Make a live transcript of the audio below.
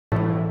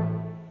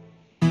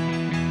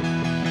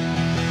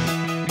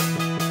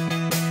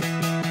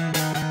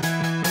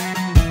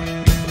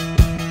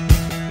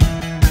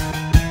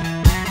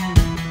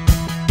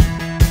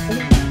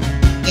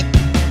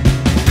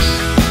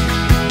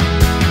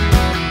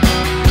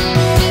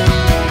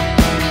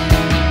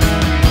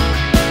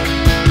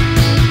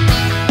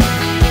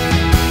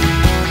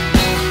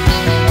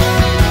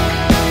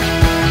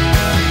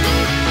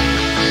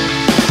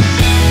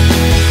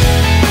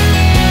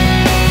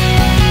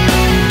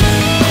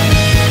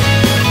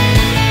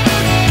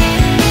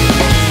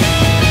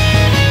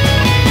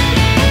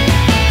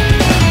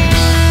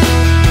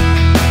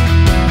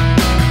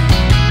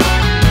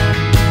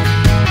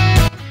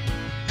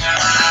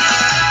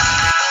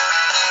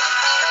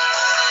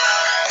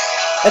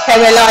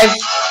Okay, we're live.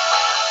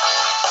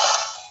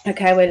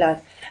 Okay, we're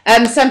live.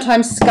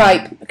 Sometimes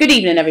Skype. Good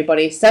evening,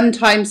 everybody.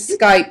 Sometimes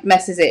Skype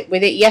messes it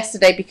with it.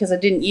 Yesterday, because I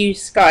didn't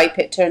use Skype,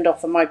 it turned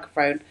off the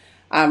microphone.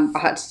 I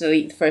had to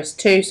delete the first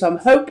two, so I'm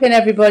hoping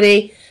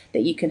everybody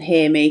that you can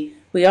hear me.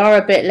 We are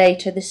a bit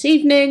later this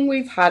evening.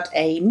 We've had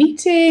a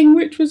meeting,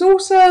 which was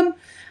awesome,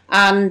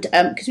 and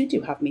because we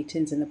do have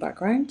meetings in the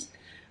background,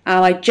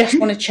 and I just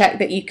want to check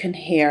that you can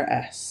hear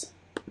us.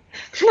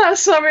 No,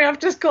 sorry, I've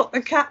just got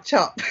the catch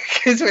up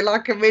because we're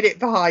like a minute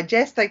behind.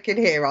 Yes, they can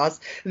hear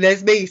us. And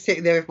there's me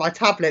sitting there with my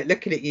tablet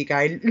looking at you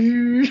going,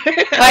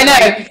 I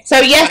know. So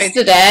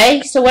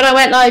yesterday, when I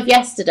went live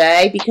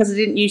yesterday, because I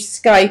didn't use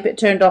Skype, it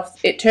turned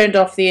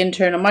off the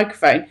internal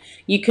microphone.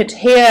 You could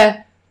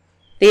hear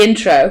the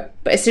intro,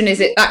 but as soon as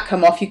that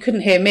come off, you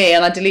couldn't hear me,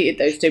 and I deleted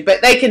those two.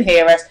 But they can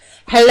hear us.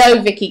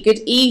 Hello, Vicky. Good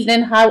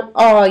evening. How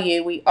are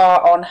you? We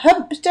are on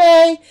Hump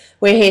Day.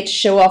 We're here to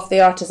show off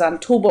the Artisan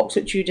Toolbox,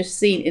 which you just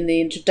seen in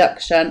the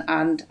introduction.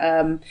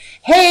 And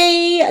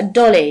hey,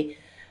 Dolly.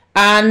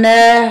 And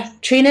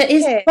Trina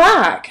is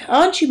back,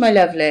 aren't you, my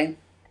lovely?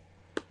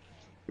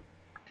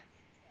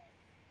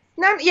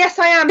 No, yes,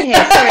 I am here.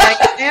 Sorry,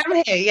 I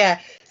am here. Yeah.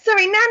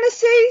 Sorry, Nana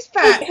Sue's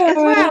back as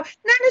well. Nana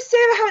Sue,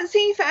 I haven't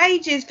seen you for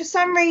ages. For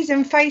some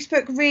reason,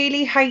 Facebook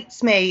really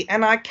hates me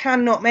and I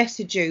cannot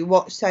message you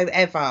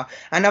whatsoever.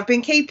 And I've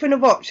been keeping a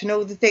watch on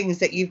all the things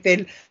that you've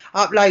been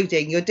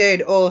uploading. You're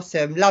doing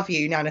awesome. Love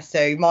you, Nana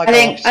Sue.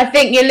 I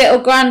think your little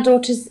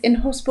granddaughter's in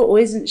hospital,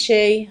 isn't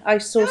she? I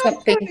saw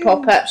something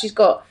pop up. She's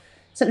got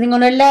something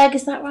on her leg.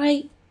 Is that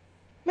right?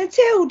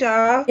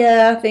 Matilda?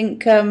 Yeah, I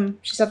think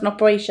she's had an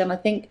operation. I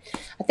think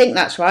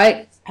that's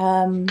right.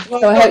 So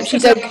I hope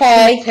she's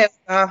okay.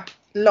 Matilda.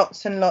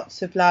 Lots and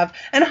lots of love.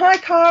 And hi,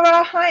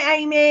 Cara. Hi,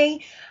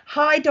 Amy.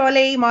 Hi,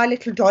 Dolly. My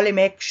little Dolly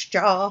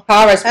mixture.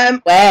 Cara's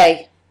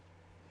away.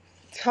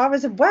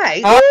 Cara's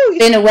away? Cara's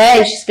been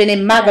away. She's been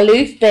in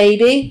Magaluf,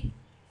 baby.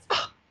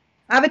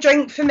 Have a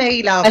drink for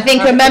me, love. I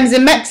think her mum's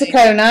in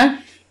Mexico now.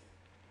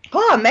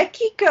 Oh,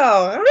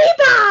 Mexico.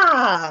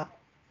 Arriba!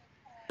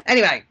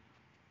 Anyway.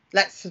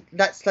 Let's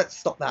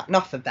stop that.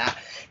 Enough of that.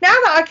 Now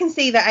that I can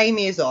see that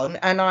Amy is on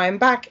and I'm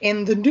back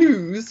in the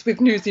news with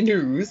newsy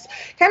news,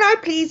 can I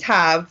please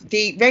have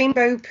the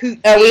rainbow pooch?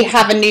 Oh, we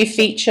have a new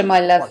feature,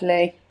 my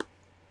lovely.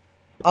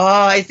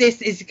 Oh,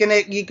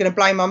 you're gonna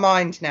blow my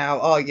mind now,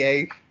 are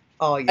you?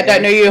 I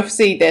don't know you'll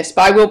see this,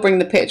 but I will bring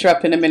the picture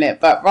up in a minute.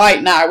 But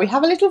right now we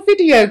have a little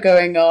video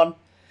going on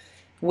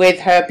with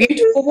her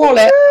beautiful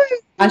wallet,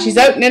 and she's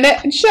opening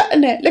it and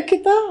shutting it. Look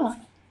at that.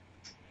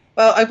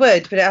 Well, I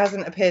would, but it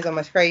hasn't appeared on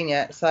my screen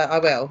yet, so I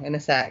will in a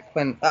sec.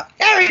 When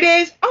there it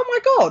is! Oh my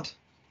god!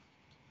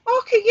 Oh,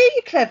 look at you,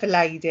 you clever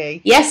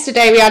lady.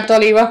 Yesterday we had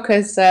Dolly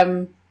Rocker's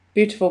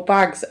beautiful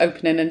bags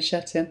opening and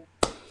shutting.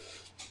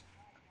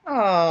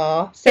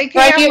 Oh, so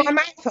can you have my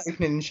mouth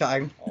opening and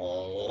shutting?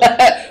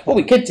 Well,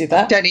 we could do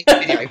that. Don't need a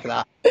video for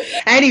that.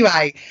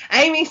 Anyway,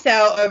 Amy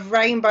sell of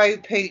Rainbow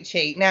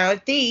Poochie. Now,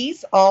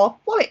 these are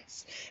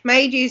wallets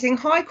made using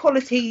high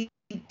quality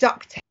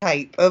duct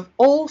tape. Of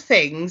all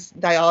things,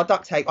 they are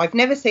duct tape. I've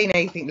never seen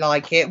anything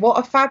like it. What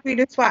a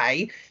fabulous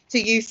way to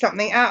use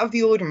something out of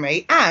the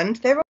ordinary, and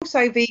they're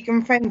also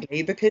vegan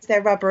friendly because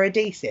they're rubber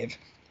adhesive.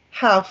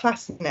 How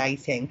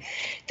fascinating.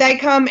 They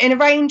come in a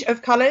range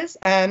of colours.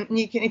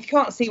 You can, if you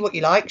can't see what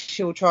you like,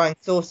 she'll try and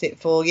source it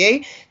for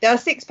you. They're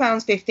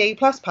 £6.50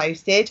 plus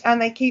postage, and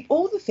they keep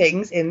all the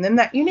things in them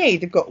that you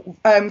need. They've got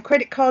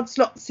credit card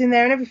slots in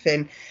there and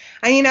everything.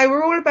 And, you know,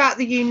 we're all about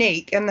the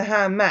unique and the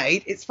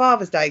handmade. It's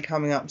Father's Day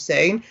coming up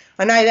soon.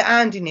 I know that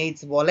Andy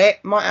needs a wallet.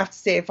 Might have to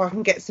see if I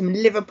can get some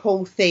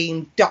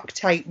Liverpool-themed duct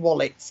tape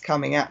wallets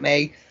coming at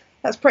me.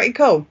 That's pretty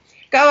cool.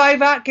 Go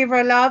over, give her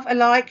a love, a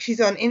like.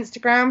 She's on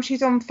Instagram.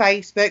 She's on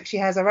Facebook. She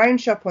has her own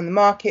shop on the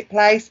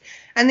marketplace.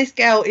 And this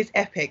girl is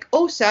epic.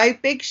 Also,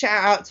 big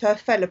shout out to her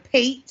fella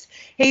Pete.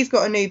 He's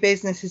got a new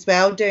business as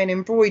well, doing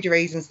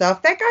embroideries and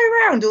stuff. They go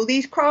around all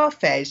these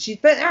craft fairs. She's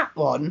been at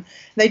one.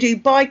 They do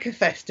biker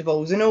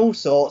festivals and all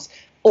sorts.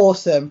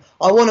 Awesome.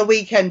 I want a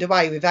weekend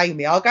away with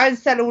Amy. I'll go and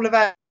sell all of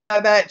her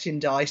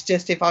merchandise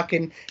just if I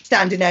can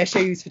stand in her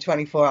shoes for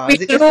 24 hours.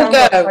 We should all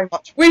go.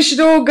 We should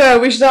all go.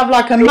 We should have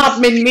like a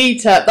Madmin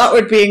meetup. That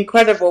would be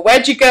incredible.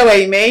 Where'd you go,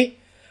 Amy?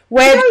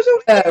 Where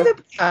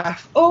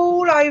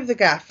all over the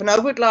gaff. And I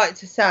would like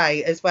to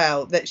say as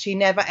well that she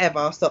never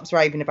ever stops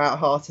raving about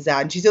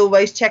Heartizan. She's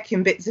always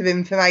checking bits of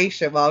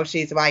information while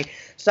she's away.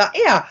 She's like,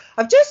 yeah,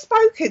 I've just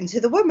spoken to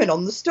the woman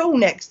on the stall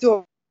next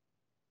door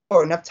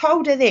and I've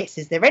told her this.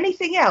 Is there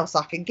anything else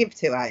I can give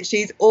to her?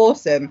 She's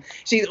awesome.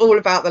 She's all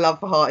about the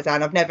love for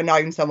Heartizan. I've never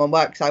known someone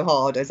work so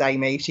hard as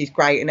Amy. She's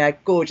great, and her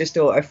gorgeous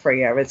daughter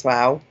Freya as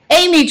well.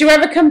 Amy, do you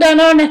ever come down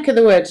our neck of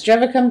the woods? Do you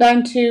ever come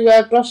down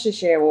to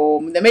Gloucestershire or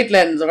the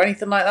Midlands or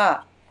anything like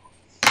that?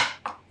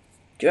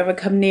 Do you ever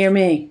come near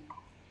me?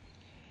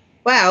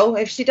 Well,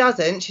 if she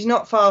doesn't, she's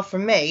not far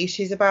from me.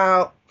 She's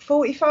about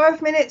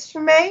 45 minutes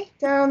from me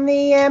down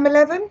the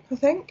M11, I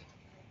think.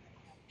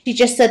 She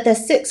just said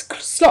there's 6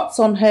 slots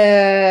on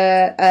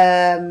her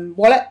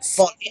wallets.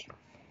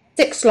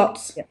 6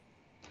 slots. Yeah.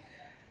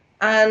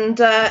 And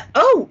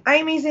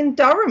Amy's in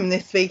Durham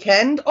this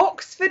weekend,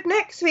 Oxford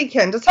next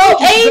weekend.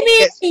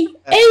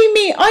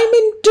 Amy, I'm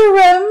in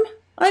Durham.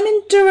 I'm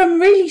in Durham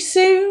really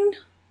soon.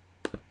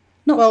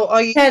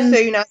 Are you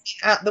soon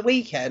at the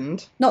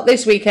weekend? Not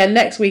this weekend,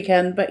 next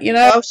weekend, but you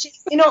know. Well,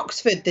 she's in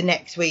Oxford the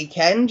next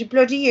weekend. You're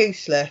bloody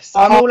useless.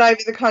 I'm all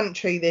over the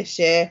country this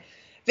year.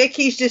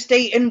 Vicky's just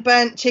eaten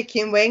burnt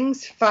chicken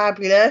wings.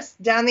 Fabulous.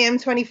 Down the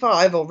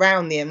M25 or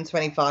round the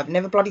M25.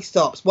 Never bloody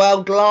stops.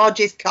 World's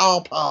largest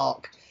car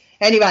park.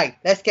 Anyway,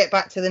 let's get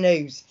back to the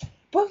news.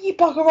 Well, you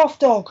bugger off,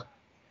 dog.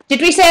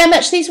 Did we say how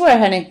much these were,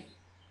 honey?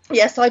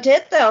 Yes, I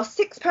did. They are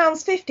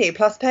 £6.50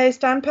 plus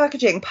post and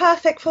packaging.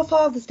 Perfect for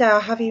Father's Day, I'll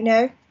have you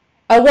know.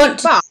 I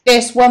want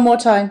this one more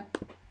time.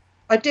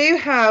 I do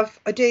have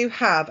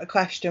a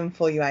question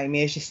for you,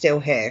 Amy, as you're still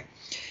here.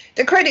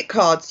 The credit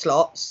card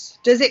slots,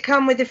 does it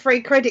come with a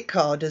free credit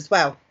card as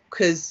well?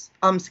 Because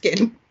I'm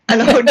skin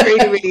and I would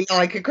really, really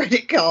like a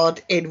credit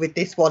card in with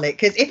this wallet.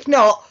 Because if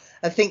not,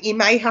 I think you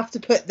may have to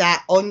put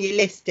that on your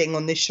listing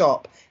on the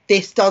shop.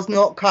 This does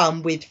not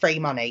come with free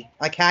money,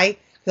 okay?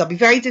 Because I'll be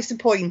very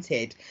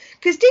disappointed.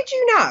 Because did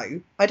you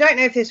know, I don't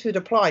know if this would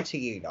apply to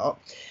you lot,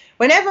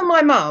 whenever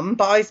my mum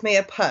buys me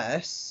a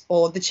purse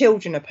or the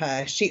children a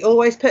purse, she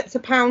always puts a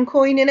 £1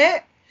 coin in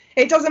it.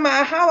 It doesn't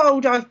matter how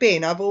old I've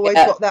been, I've always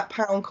got that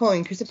 £1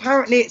 coin because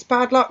apparently it's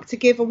bad luck to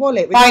give a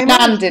wallet. My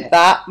nan did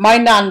that. My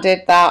nan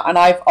did that, and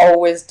I've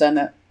always done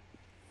it.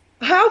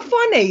 How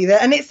funny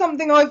that, and it's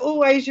something I've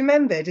always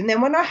remembered. And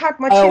then when I had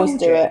my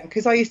children,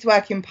 because I used to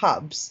work in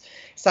pubs,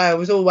 so I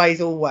was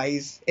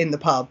always in the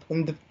pub,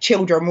 and the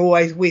children were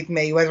always with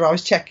me, whether I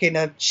was checking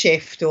a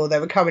shift or they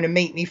were coming to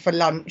meet me for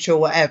lunch or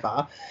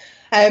whatever.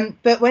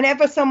 But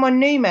whenever someone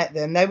new met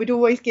them, they would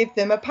always give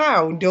them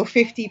 £1 or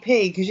 50p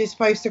because you're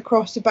supposed to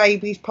cross a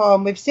baby's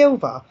palm with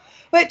silver.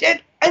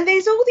 And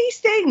there's all these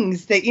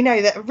things that, you know,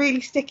 that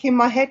really stick in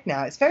my head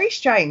now. It's very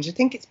strange. I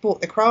think it's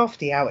brought the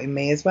crafty out in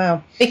me as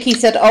well. Vicky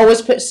said,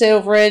 always put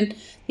silver in.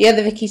 The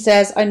other Vicky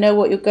says, I know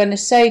what you're going to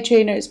say,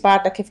 Trina. It's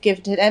bad luck if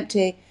given it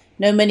empty.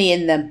 No money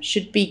in them.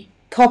 Should be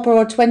copper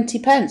or 20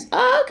 pence.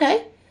 Oh,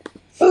 okay.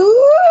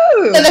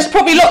 Ooh. So there's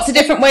probably lots of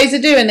different ways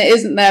of doing it,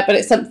 isn't there? But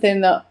it's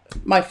something that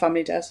my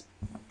family does.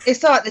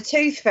 It's like the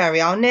tooth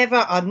fairy. I'll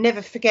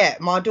never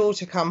forget. My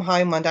daughter come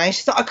home one day and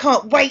she's like, I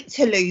can't wait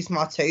to lose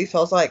my tooth. I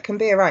was like, can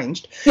be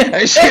arranged.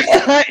 And she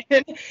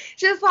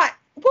was like,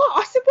 what?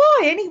 I said,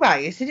 why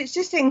anyway? I said, it's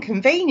just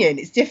inconvenient.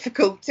 It's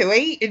difficult to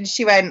eat. And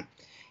she went,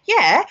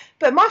 yeah,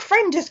 but my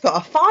friend just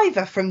got a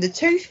 £5 from the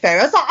tooth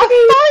fairy. I was like,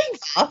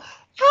 a £5?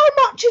 How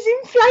much is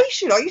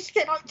inflation? I used to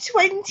get like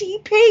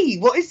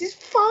 20p. What is this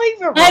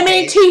 £5? How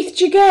many teeth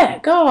do you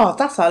get? God,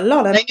 that's a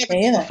lot of money.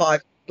 They never got a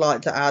 £5,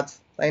 like to add.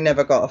 They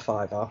never got a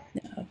 £5.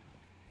 No.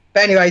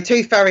 But anyway,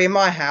 Tooth Fairy in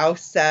my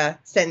house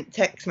sent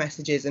text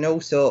messages and all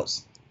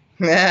sorts.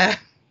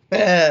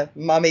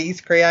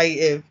 Mummy's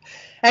creative.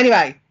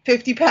 Anyway,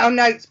 £50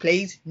 notes,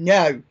 please.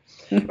 No.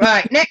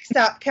 Right, next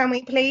up, can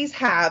we please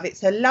have,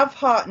 it's a love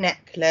heart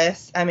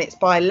necklace, and it's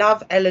by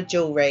Love Ella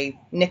Jewellery,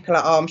 Nicola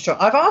Armstrong.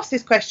 I've asked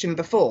this question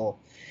before.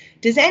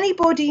 Does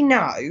anybody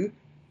know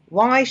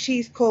why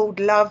she's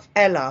called Love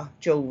Ella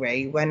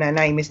Jewellery when her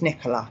name is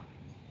Nicola?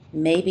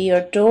 Maybe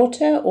your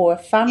daughter or a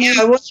family? Yeah,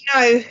 I want to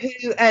know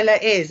who Ella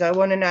is. I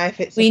want to know if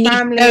it's a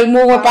family. We need to know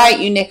more about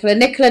you, Nicola.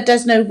 Nicola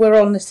does know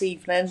we're on this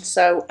evening,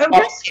 so... Oh,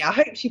 bless you. I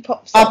hope she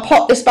pops I'll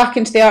pop this back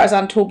into the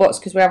Artisan Toolbox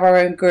because we have our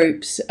own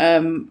groups,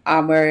 and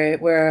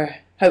we're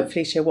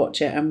hopefully she'll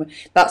watch it. And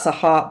that's a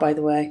heart, by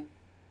the way.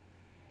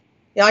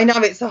 Yeah, I know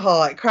it's a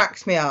heart. It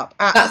cracks me up.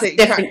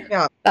 Absolutely cracks me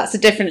up. That's a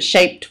different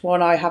shaped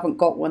one. I haven't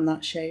got one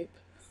that shape.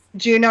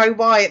 Do you know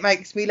why it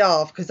makes me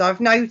laugh? Because I've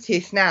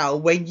noticed now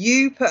when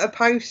you put a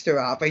poster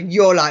up and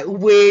you're like,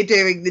 we're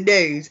doing the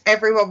news,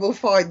 everyone will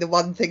find the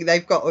one thing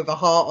they've got with a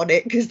heart on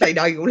it because they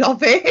know you'll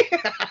love it.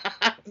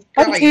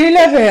 I do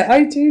love it.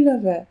 I do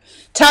love it.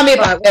 Tell me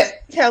about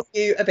it. Tell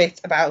you a bit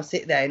about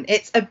it then.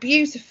 It's a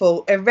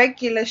beautiful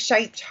irregular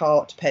shaped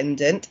heart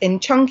pendant in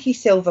chunky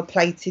silver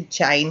plated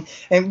chain,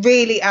 and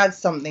really adds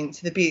something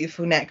to the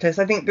beautiful necklace.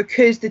 I think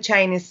because the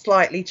chain is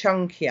slightly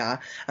chunkier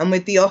and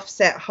with the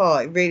offset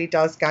heart, it really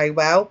does go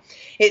well.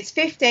 It's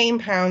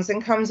 £15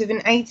 and comes with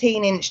an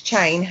 18-inch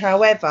chain.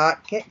 However,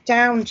 get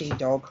down,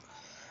 G-Dog.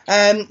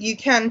 You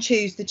can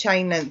choose the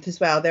chain length as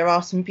well. There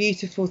are some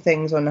beautiful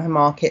things on her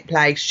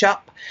marketplace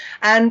shop.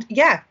 And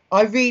yeah,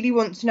 I really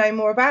want to know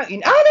more about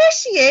you. Oh, there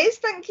she is.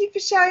 Thank you for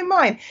showing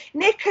mine.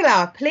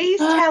 Nicola, please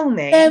tell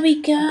me. There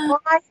we go.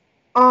 Why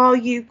are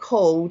you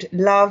called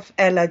Love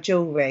Ella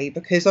Jewellery?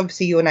 Because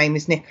obviously your name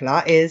is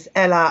Nicola. Is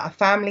Ella a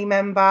family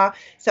member,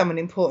 someone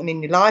important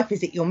in your life?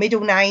 Is it your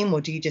middle name, or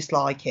do you just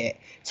like it?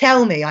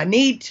 Tell me. I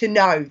need to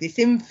know. This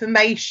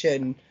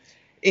information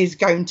is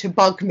going to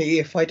bug me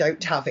if I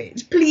don't have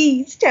it.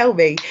 Please tell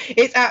me.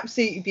 It's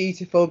absolutely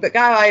beautiful. But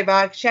go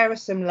over, share her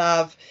some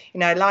love, you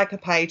know, like her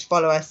page,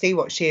 follow her, see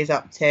what she is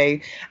up to.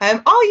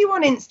 Are you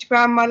on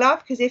Instagram, my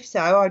love? Because if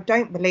so, I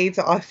don't believe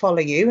that I follow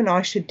you, and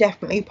I should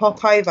definitely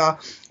pop over.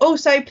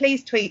 Also,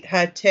 please tweet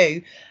her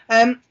too.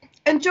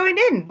 and join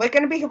in. We're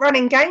going to be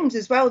running games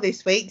as well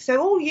this week. So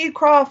all you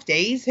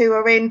crafties who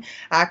are in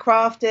our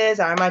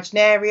Crafters, our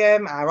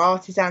Imaginarium, our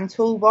Artisan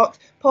Toolbox,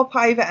 pop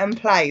over and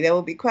play. There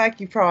will be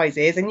quirky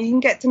prizes and you can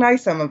get to know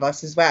some of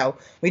us as well.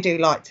 We do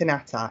like to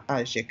natter,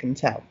 as you can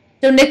tell.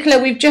 So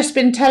Nicola, we've just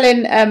been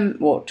telling,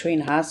 well,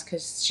 Trina has,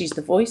 because she's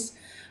the voice.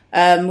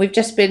 We've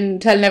just been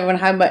telling everyone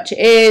how much it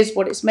is,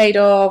 what it's made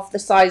of, the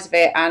size of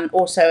it, and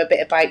also a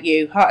bit about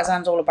you.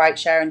 Heartizan's all about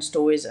sharing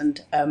stories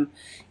and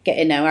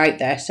getting them out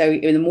there. So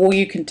the more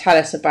you can tell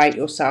us about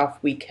yourself,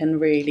 we can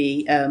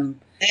really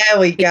there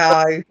we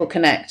go.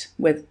 Connect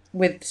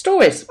with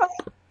stories.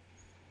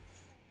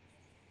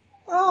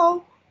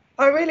 Oh,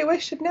 I really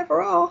wish I'd never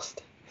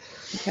asked.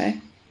 Okay.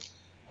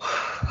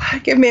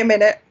 Give me a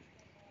minute.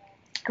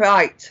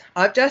 Right,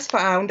 I've just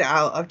found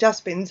out, I've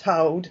just been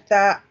told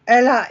that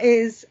Ella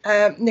is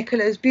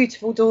Nicola's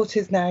beautiful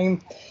daughter's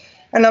name,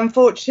 and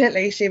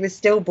unfortunately she was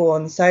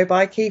stillborn, so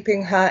by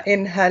keeping her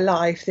in her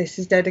life, this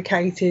is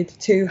dedicated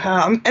to her.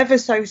 I'm ever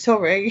so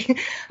sorry.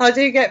 I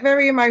do get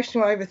very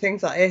emotional over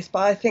things like this,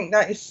 but I think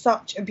that is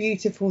such a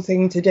beautiful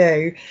thing to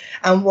do,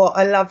 and what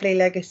a lovely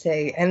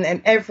legacy,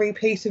 and every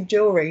piece of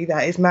jewellery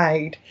that is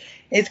made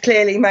is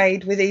clearly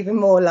made with even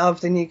more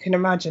love than you can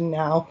imagine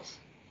now.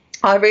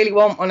 I really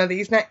want one of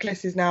these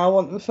necklaces now. I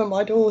want them for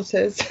my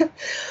daughters.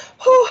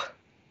 Oh,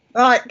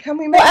 right, can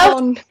we move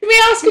on? Can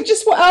we ask her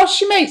just what else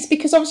she makes?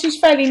 Because obviously she's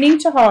fairly new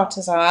to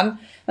Heartizan, and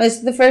this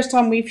is the first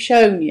time we've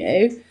shown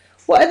you.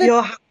 What are the...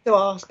 You'll have to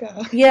ask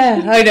her.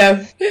 Yeah, I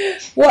know.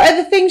 What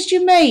other things do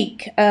you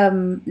make,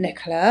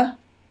 Nicola?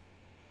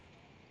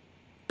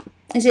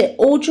 Is it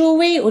all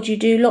jewellery, or do you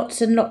do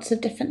lots and lots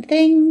of different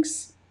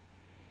things?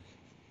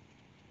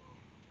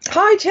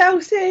 Hi,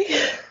 Chelsea.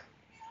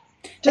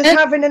 Just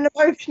having an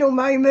emotional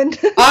moment.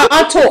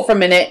 I'll talk for a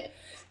minute.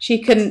 She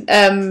can...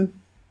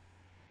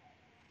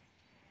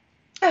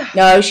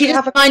 No, she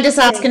doesn't mind us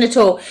asking at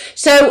all.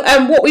 So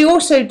what we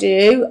also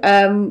do,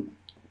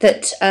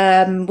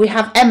 we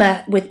have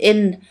Emma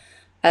within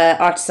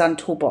Artisan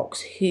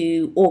Toolbox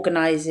who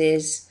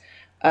organises...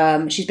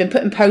 she's been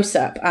putting posts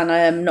up,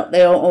 and they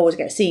don't always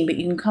get seen, but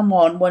you can come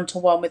on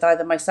one-to-one with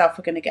either myself,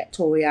 we're going to get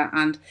Toria,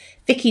 and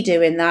Vicky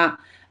doing that.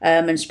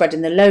 And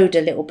spreading the load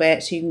a little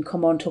bit, so you can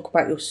come on and talk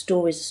about your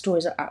stories. The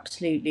stories are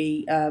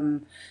absolutely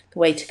the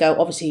way to go.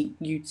 Obviously,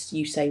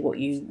 you say what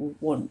you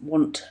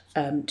want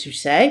to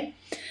say,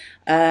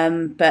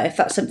 but if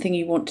that's something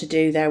you want to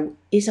do, there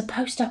is a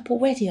post up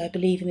already, I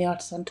believe, in the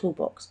Artisan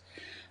Toolbox.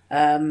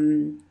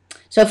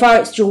 So far,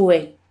 it's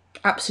jewellery.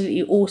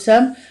 Absolutely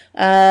awesome.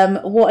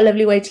 What a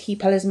lovely way to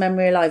keep Ella's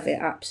memory alive. It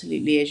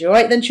absolutely is. You all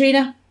right then,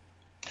 Trina?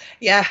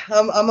 Yeah,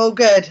 I'm all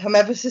good. I'm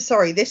ever so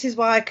sorry. This is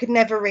why I could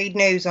never read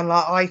news on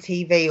like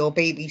ITV or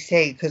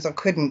BBC, because I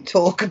couldn't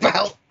talk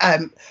about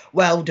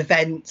world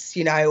events,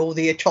 you know, all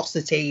the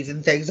atrocities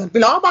and things. I'd be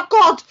like, oh my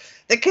God,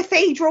 the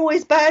cathedral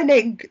is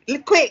burning.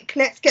 Quick,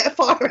 let's get a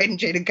fire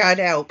engine and go and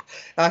help.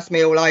 That's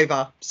me all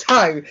over.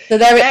 So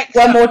there it is.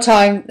 One more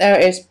time. There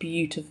it is.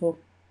 Beautiful.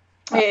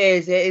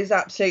 It is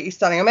absolutely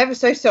stunning. I'm ever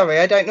so sorry.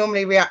 I don't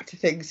normally react to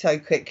things so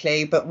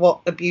quickly, but what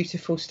a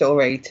beautiful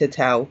story to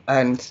tell.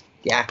 And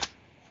yeah.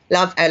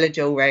 Love Ella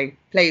Jewellery.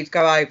 Please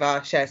go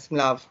over, share some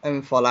love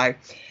and follow.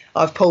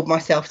 I've pulled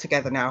myself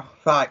together now.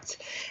 Right.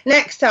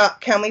 Next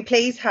up, can we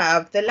please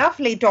have the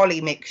lovely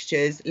Dolly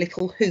Mixtures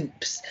Little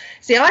Hoops?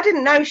 See, I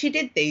didn't know she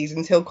did these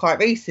until quite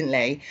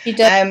recently. She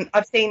does.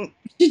 I've seen...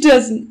 She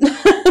doesn't.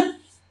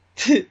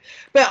 But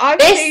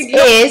I've seen...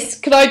 This is,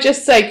 can I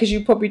just say, because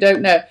you probably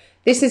don't know,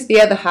 this is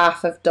the other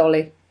half of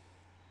Dolly.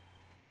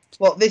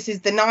 What, this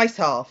is the nice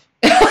half?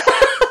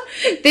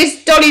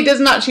 This Dolly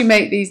doesn't actually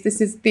make these.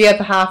 This is the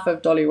other half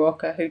of Dolly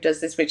Walker who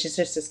does this, which is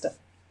her sister.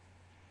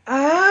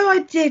 Oh, I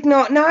did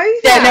not know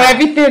that. You don't know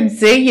everything,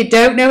 see? You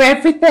don't know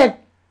everything.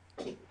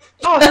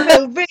 Oh, I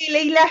feel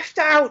really left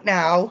out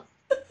now.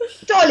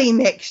 Dolly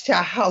Mixture,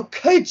 how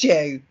could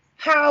you?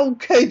 How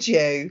could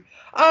you?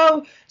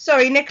 Oh,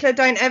 sorry, Nicola,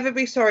 don't ever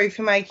be sorry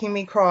for making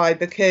me cry,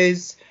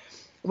 because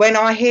when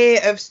I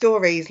hear of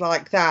stories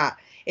like that,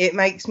 it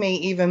makes me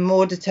even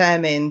more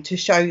determined to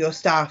show your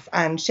stuff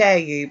and share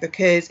you,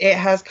 because it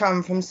has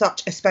come from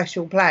such a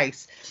special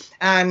place.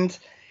 And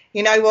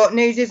you know what?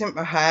 News isn't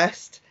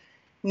rehearsed.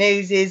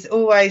 News is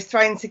always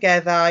thrown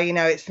together. You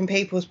know, it's from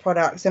people's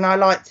products. And I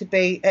like to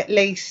be at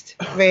least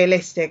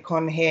realistic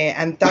on here.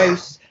 And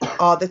those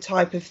are the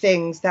type of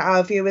things that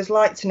our viewers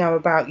like to know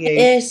about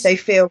you. They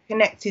feel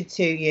connected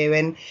to you.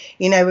 And,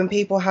 you know, when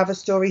people have a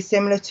story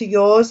similar to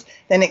yours,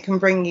 then it can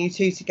bring you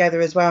two together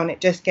as well. And it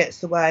just gets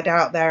the word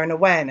out there and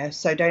awareness.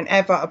 So don't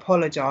ever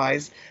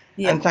apologise.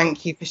 Yeah. And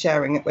thank you for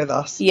sharing it with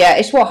us. Yeah,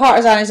 it's what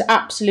Heartizan is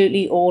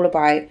absolutely all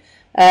about.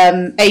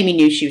 Amy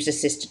knew she was a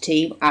sister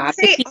team.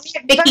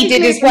 Vicky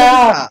did as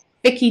well.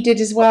 Vicky did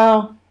as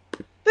well.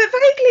 But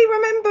vaguely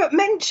remember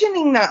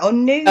mentioning that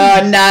on news.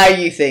 Oh, now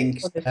you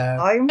think.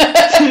 I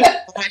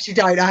actually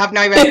don't. I have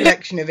no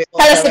recollection of it.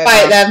 Tell us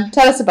about them.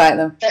 Tell us about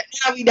them. But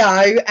now we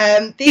know.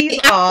 These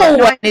the apple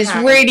one is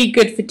really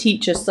good for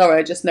teachers. Sorry,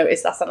 I just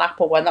noticed that's an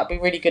apple one. That'd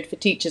be really good for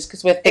teachers,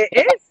 because we're thinking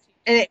about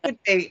And it would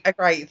be a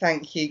great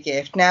thank you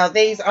gift. Now,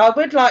 these, I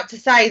would like to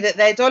say that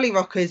they're Dolly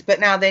Rockers, but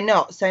now they're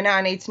not. So now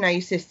I need to know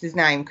your sister's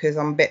name because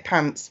I'm a bit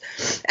pants.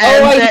 I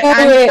know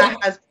Angela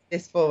it. has put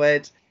this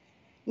forward.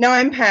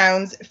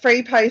 £9,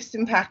 free post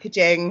and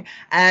packaging,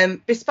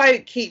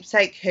 bespoke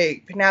keepsake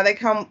hoop. Now they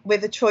come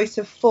with a choice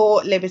of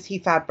 4 Liberty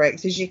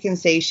fabrics. As you can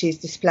see, she's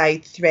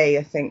displayed 3,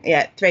 I think.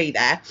 Yeah, 3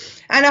 there.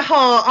 And a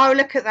heart. Oh,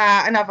 look at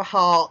that. Another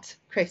heart,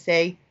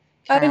 Chrissy.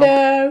 I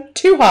know.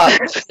 2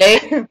 hearts.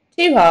 2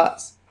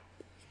 hearts.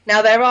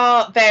 Now, there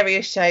are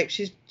various shapes.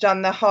 She's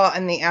done the heart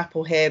and the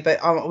apple here,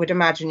 but I would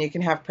imagine you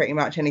can have pretty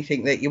much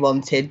anything that you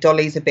wanted.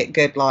 Dolly's a bit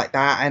good like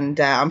that, and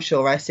I'm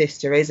sure her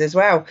sister is as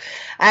well.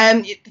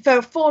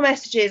 So 4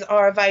 messages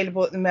are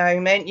available at the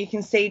moment. You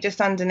can see just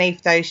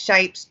underneath those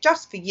shapes,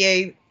 just for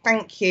you,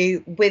 thank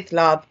you, with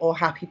love, or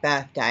happy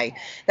birthday.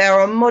 They're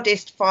a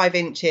modest 5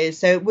 inches,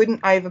 so it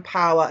wouldn't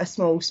overpower a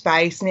small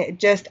space, and it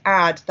just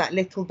add that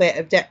little bit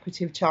of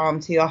decorative charm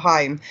to your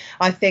home.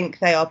 I think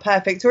they are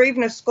perfect, or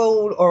even a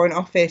school or an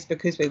office,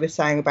 because we were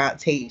saying about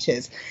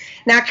teachers.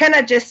 Now, can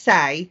I just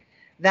say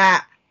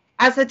that,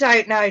 as I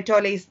don't know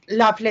Dolly's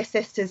lovely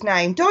sister's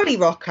name, Dolly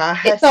Rocker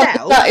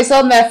herself. It's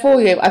on there for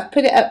you. I've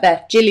put it up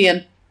there.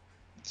 Gillian,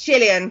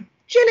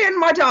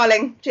 my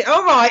darling.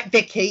 All right,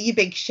 Vicky, you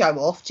big show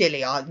off.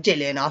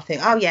 Gillian, I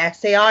think. Oh, yeah,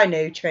 see, I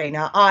knew,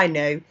 Trina. I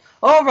knew.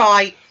 All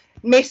right,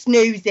 Miss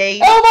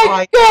Newsy. Oh,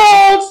 my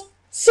God.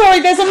 Sorry,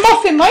 there's a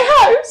moth in my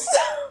house.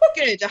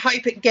 Good, I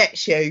hope it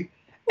gets you.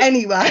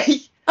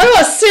 Anyway. I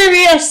got a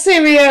serious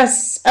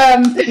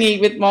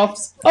thingy with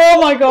moths. Oh,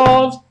 my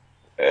God.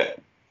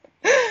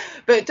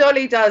 But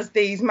Dolly does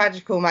these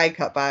magical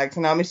makeup bags,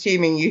 and I'm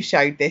assuming you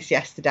showed this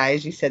yesterday,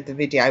 as you said the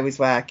video was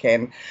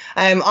working.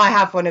 I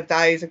have one of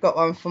those. I've got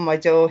one for my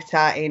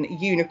daughter in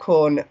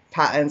unicorn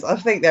patterns. I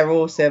think they're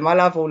awesome. I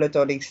love all of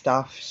Dolly's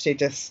stuff. She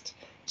just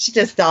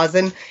does.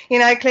 And, you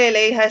know,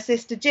 clearly her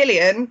sister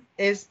Gillian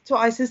is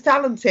twice as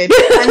talented.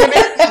 And the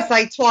reason I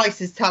say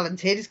twice as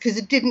talented is because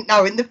I didn't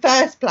know in the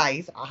first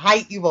place. I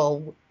hate you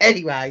all.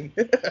 Anyway,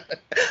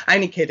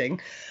 only kidding.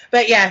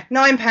 But yeah,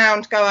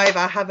 £9, go over,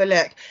 have a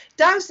look.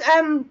 Does,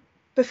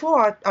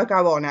 before I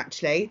go on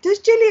actually, does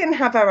Gillian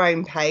have her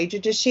own page, or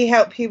does she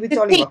help you with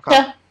Dolly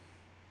Rocker?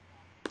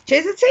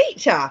 She's a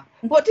teacher.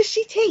 What does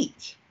she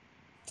teach?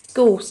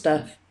 School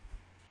stuff.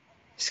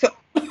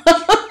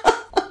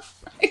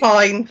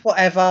 Fine,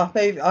 whatever.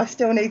 I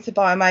still need to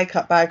buy a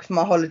makeup bag for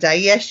my holiday.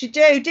 Yes, you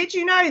do. Did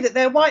you know that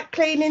they're white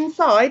clean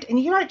inside? And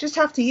you don't just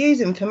have to use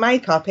them for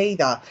makeup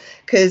either.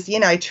 Because, you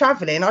know,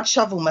 travelling, I'd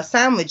shovel my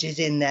sandwiches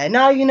in there.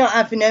 No, you're not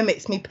having them.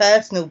 It's me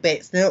personal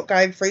bits. They're not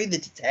going through the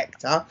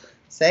detector.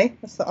 See,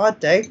 that's what I'd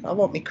do. I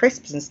want me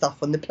crisps and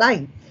stuff on the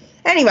plane.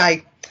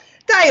 Anyway,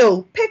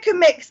 Dale, pick and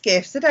mix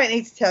gifts. I don't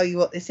need to tell you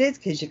what this is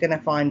because you're going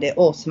to find it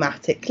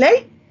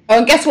automatically. Oh,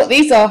 and guess what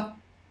these are?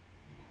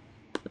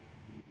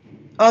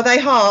 Are they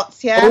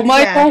hearts? Yeah. Oh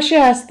my gosh,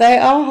 yes, they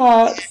are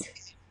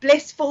hearts.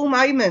 Blissful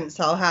moments,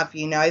 I'll have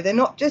you know. They're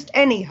not just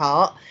any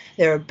heart,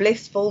 they're a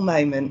blissful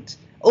moment.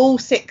 All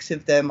 6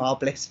 of them are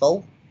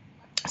blissful.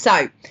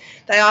 So,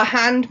 they are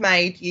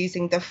handmade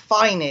using the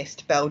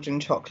finest Belgian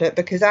chocolate,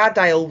 because our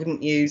Dale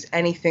wouldn't use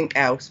anything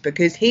else,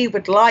 because he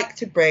would like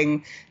to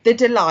bring the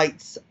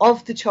delights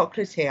of the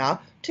chocolatier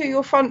to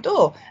your front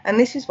door. And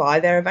this is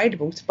why they're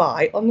available to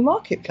buy on the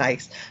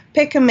marketplace.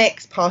 Pick and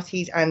mix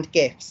parties and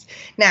gifts.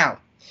 Now,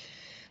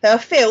 they are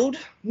filled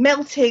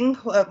with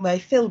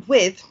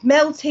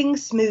melting,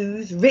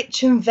 smooth,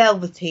 rich and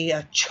velvety,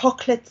 a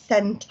chocolate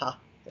centre.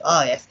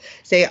 Oh, yes.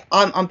 See,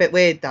 I'm a bit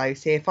weird, though.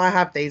 See, if I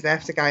have these, they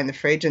have to go in the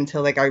fridge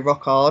until they go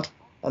rock hard,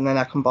 and then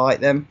I can bite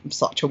them. I'm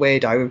such a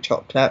weirdo with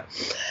chocolate.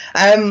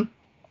 The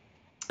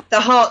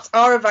hearts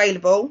are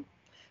available.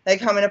 They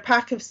come in a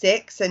pack of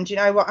 6, and do you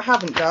know what I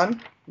haven't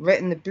done?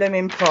 Written the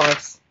blooming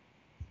price.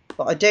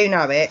 But I do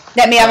know it.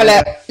 Let me have a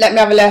look.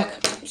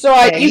 It's all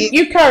right. Yeah,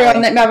 you carry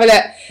on. Let me have a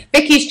look.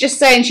 Vicky's just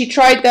saying she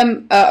tried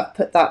them.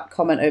 Put that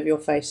comment over your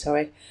face,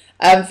 sorry.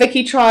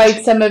 Vicky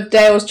tried some of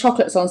Dale's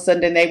chocolates on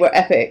Sunday, and they were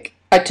epic.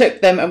 I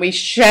took them and we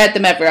shared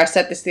them everywhere. I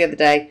said this the other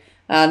day.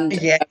 And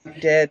yeah, you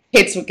did.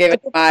 Kids were giving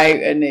them out,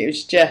 and it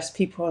was just,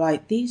 people were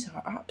like, these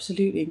are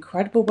absolutely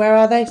incredible. Where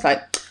are they? It's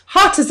like,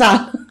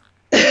 Heartizan.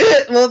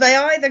 Well, they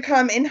either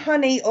come in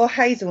honey or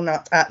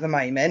hazelnut at the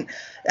moment.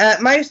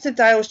 Most of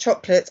Dale's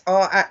chocolates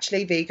are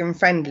actually vegan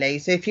friendly.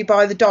 So if you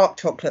buy the dark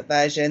chocolate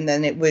version,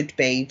 then it would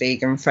be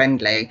vegan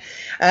friendly.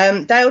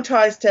 Dale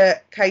tries to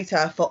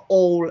cater for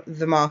all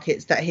the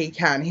markets that he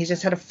can. He's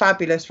just had a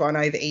fabulous run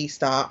over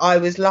Easter. I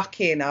was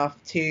lucky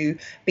enough to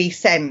be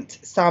sent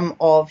some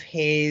of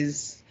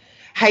his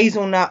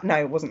hazelnut, no,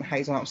 it wasn't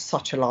hazelnut, it was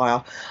such a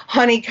liar,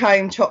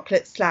 honeycomb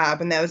chocolate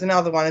slab, and there was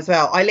another one as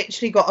well. I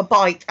literally got a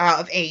bite out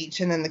of each,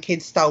 and then the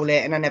kids stole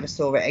it and I never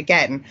saw it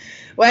again.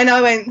 When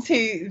I went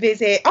to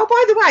visit, oh,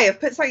 by the way,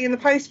 I've put something in the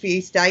post for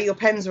you today. Your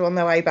pens are on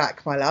their way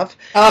back, my love.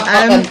 Oh,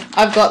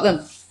 I've got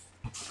them.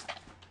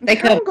 I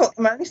haven't got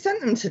them. I only sent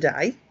them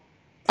today.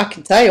 I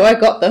can tell you I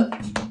got them.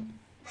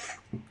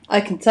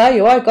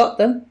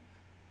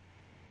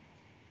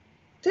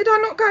 Did I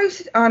not go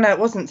to... Oh, no, it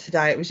wasn't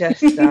today. It was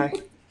yesterday.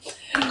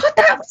 God,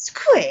 that was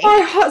quick.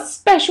 My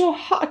special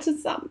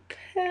Heartizan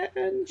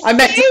pen. I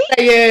meant to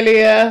say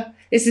earlier.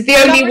 This is the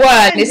only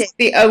one. This is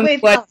the only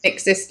one in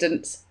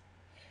existence.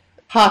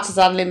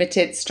 Heartizan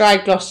Limited,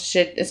 Stroud,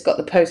 Gloucestershire. It's got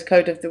the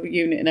postcode of the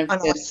unit and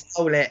everything. And I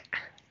stole it.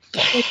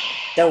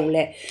 Stole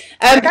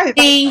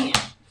it.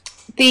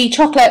 The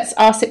chocolates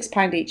are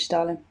 £6 each,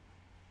 darling.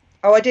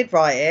 Oh, I did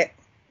write it.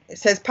 It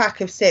says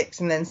pack of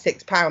 6 and then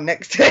 £6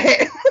 next to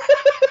it.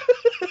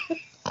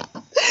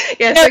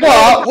 Yes, you know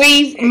what?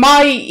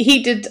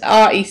 He did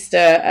our Easter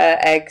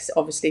eggs,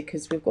 obviously,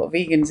 because we've got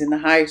vegans in the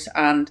house,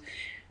 and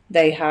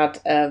they had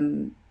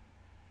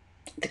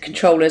the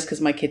controllers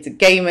because my kids are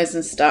gamers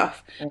and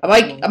stuff.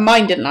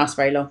 Mine didn't last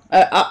very long.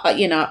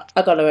 You know,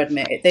 I got to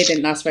admit it, they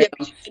didn't last very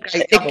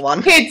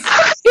long. Kids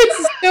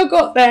have still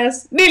got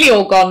theirs. Nearly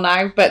all gone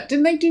now, but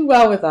didn't they do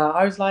well with that?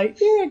 I was like,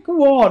 yeah,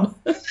 go on.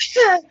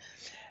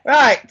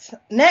 Right,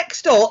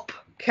 next up,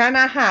 can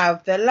I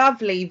have the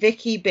lovely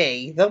Vicky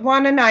B, the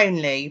one and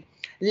only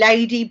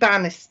Lady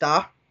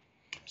Bannister?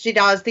 She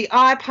does the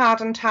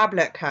iPad and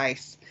tablet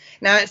case.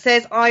 Now, it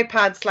says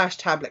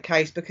iPad/tablet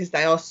case because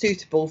they are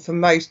suitable for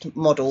most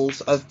models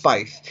of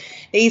both.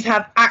 These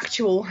have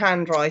actual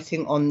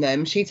handwriting on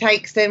them. She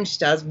takes them, she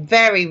does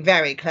very,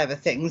 very clever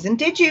things. And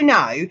did you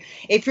know,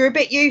 if you're a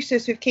bit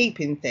useless with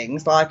keeping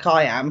things, like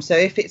I am, so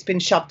if it's been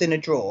shoved in a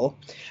drawer,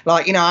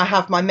 like, you know, I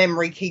have my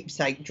memory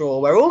keepsake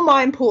drawer where all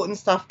my important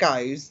stuff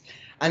goes,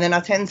 and then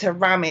I tend to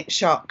ram it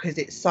shut because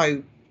it's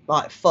so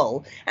like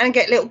full and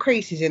get little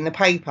creases in the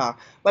paper.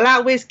 Well,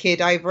 our whiz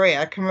kid over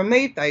here can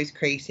remove those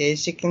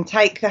creases. She can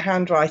take the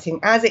handwriting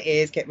as it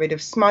is, get rid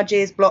of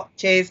smudges,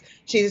 blotches.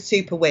 She's a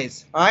super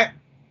whiz, right?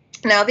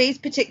 Now, these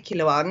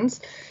particular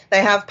ones,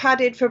 they have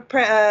padded for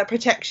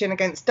protection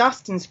against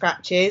dust and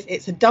scratches.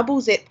 It's a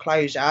double zip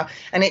closure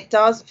and it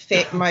does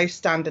fit most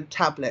standard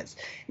tablets.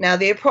 Now,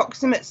 the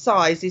approximate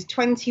size is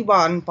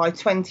 21 by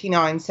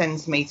 29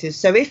 centimetres.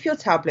 So if your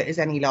tablet is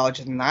any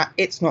larger than that,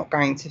 it's not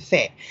going to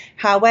fit.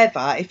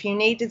 However, if you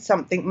needed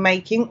something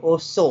making or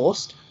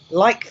sourced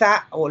like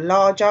that, or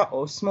larger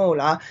or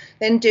smaller,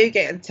 then do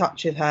get in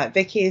touch with her.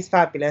 Vicky is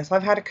fabulous.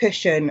 I've had a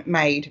cushion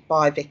made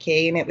by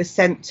Vicky and it was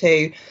sent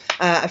to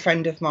a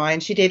friend of mine.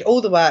 She did all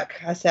the work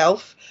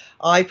herself.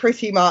 I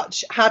pretty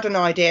much had an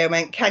idea and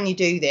went, can you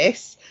do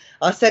this?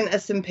 I sent her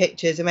some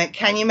pictures and went,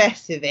 can you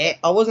mess with it?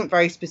 I wasn't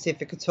very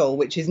specific at all,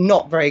 which is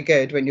not very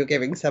good when you're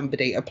giving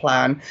somebody a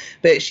plan,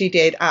 but she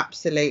did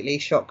absolutely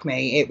shock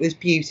me. It was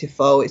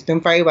beautiful. It's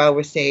been very well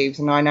received,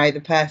 and I know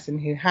the person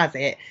who has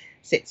it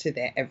sits with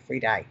it every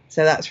day,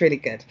 so that's really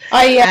good.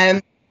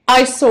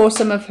 I saw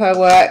some of her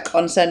work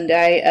on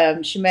Sunday.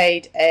 She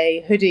made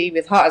a hoodie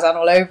with Heartizan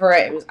all over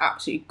it. It was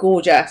absolutely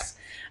gorgeous,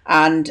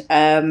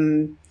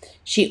 and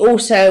she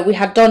also, we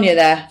had Donya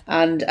there,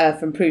 and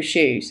from Proof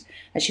Shoes,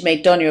 and she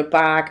made Donya a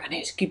bag, and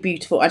it's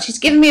beautiful, and she's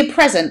given me a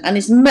present, and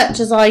as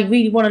much as I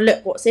really want to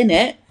look what's in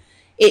it,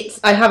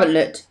 I haven't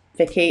looked,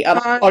 Vicky.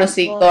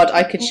 Honestly, God,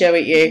 I could show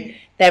it you.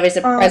 There is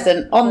a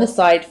present on the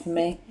side for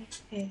me.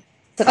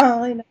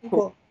 I know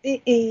what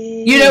it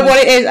is. You know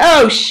what it is?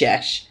 Oh,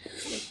 shush.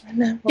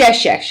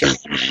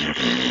 Yes.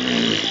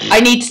 I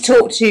need to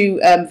talk to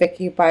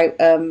Vicky about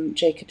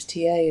Jacob's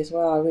TA as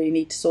well. I really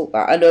need to sort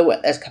that. I know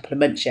there's a couple of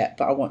months yet,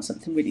 but I want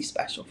something really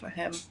special for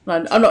him.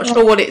 I'm not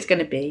sure what it's going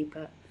to be,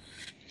 but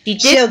she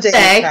did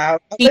say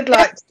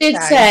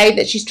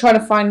that she's trying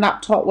to find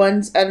laptop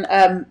ones,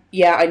 and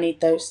yeah, I need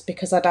those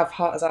because I'd have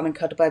Heartizan and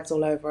cuddle beds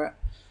all over it.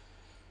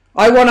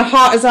 I want a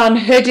Heartizan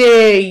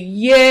hoodie.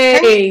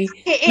 Yay!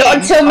 Not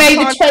until May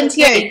the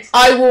 28th.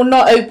 I will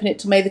not open it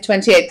till May the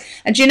 28th.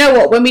 And do you know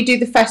what? When we do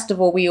the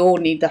festival, we all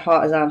need the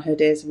Heartizan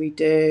hoodies. We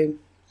do.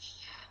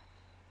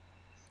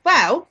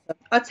 Well,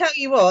 I'll tell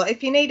you what,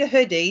 if you need a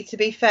hoodie, to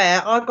be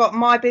fair, I got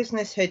my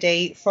business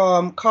hoodie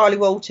from Carly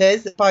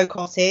Walters at Bow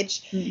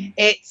Cottage.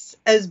 It's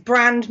as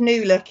brand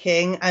new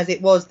looking as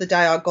it was the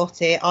day I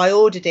got it. I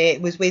ordered it.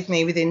 It was with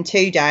me within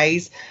 2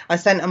 days. I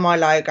sent her my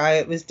logo.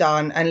 It was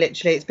done. And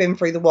literally, it's been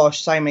through the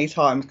wash so many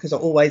times because I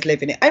always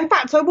live in it. In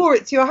fact, I wore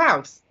it to your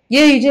house.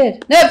 Yeah, you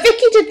did. No,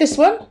 Vicky did this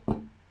one.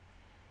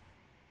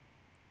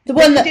 The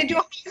one that did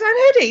your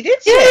hoodie,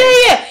 did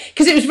she? Yeah.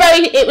 Because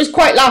it was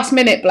quite last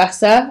minute,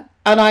 bless her.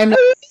 And I'm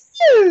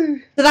so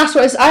that's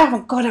what I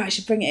haven't got it. I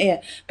should bring it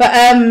here. But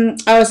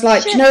I was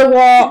like, you know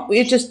what? We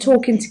were just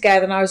talking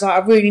together, and I was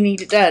like, I really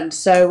need it done.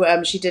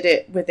 So she did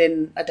it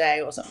within a day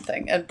or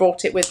something, and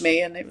brought it with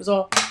me, and it was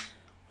all.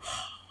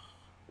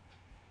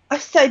 I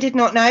so did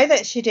not know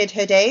that she did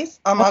hoodies.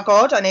 Oh my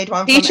God, I need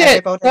one from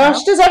everybody. Well,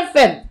 she does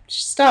everything.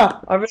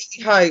 Stop. I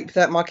really hope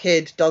that my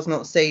kid does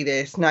not see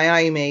this.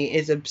 Naomi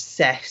is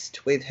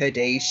obsessed with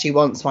hoodies. She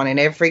wants one in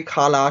every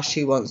colour.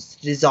 She wants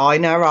to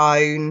design her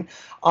own.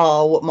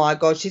 Oh my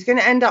God, she's going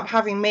to end up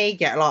having me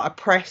get like a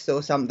press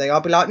or something.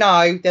 I'll be like,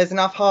 no, there's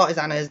enough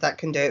Heartizaners that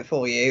can do it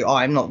for you.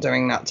 I'm not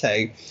doing that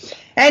too.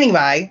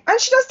 Anyway, and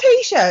she does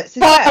T-shirts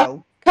as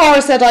well.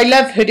 Cara said, I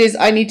love hoodies.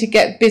 I need to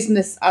get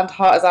business and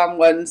Heartizan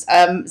ones.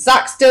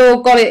 Zach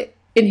still got it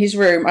in his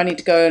room. I need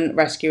to go and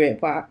rescue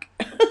it back.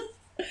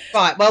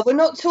 Right, well, we're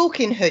not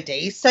talking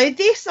hoodies, so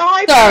this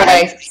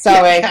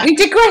Sorry. We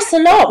digress a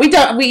lot.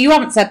 You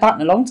haven't said that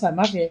in a long time,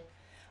 have you?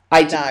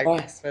 I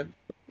digress. No.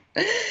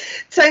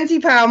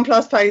 £20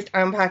 plus post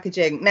and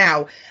packaging.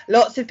 Now,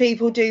 lots of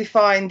people do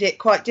find it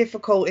quite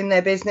difficult in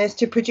their business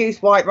to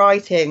produce white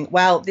writing.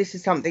 Well, this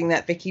is something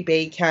that Vicky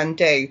B can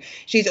do.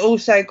 She's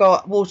also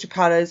got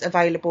watercolours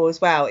available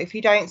as well. If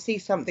you don't see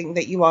something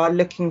that you are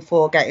looking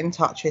for, get in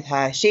touch with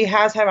her. She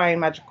has her own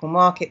magical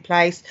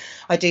marketplace.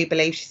 I do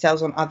believe she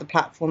sells on other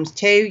platforms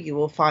too. You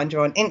will find her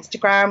on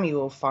Instagram, you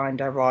will find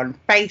her on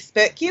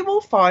Facebook, you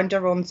will find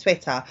her on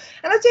Twitter.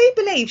 And I do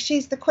believe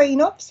she's the queen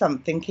of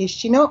something, is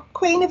she not?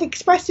 Queen of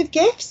expressive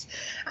gifts.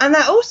 And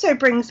that also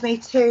brings me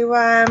to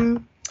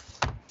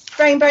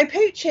Rainbow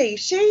Poochie.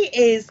 She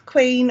is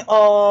queen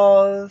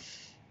of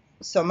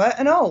summer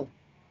and all.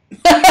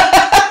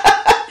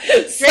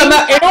 Summer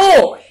and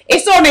all.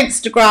 It's on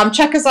Instagram.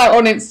 Check us out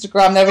on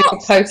Instagram. There is a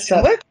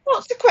poster.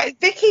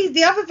 Vicky,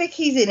 the other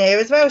Vicky's in here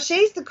as well.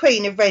 She's the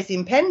queen of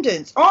resin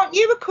pendants. Aren't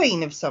you a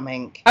queen of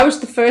something? I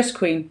was the first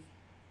queen.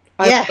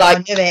 I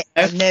knew it.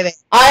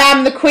 I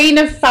am the queen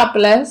of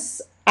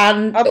fabulous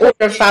and the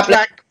order of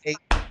fabulous,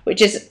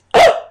 which is.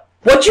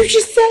 What'd you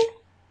just say?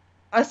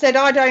 I said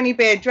I'd only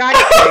be a drag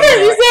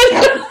queen.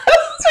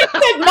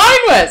 Mine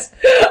was.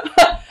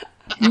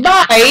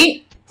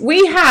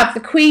 We have the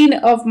queen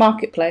of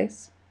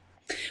marketplace.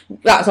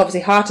 That's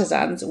obviously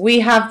Heartizans.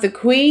 We have the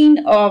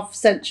queen of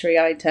century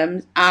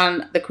items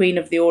and the queen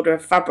of the order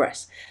of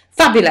fabulous.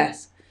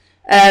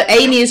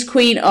 Amy is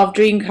queen of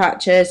dream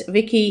catchers.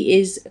 Vicky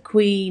is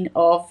queen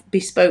of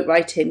bespoke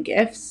writing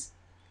gifts.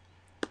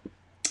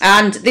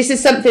 And this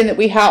is something that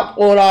we help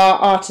all our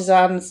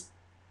artisans,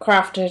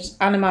 crafters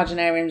and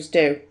Imaginarians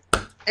do.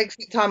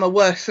 Except I'm a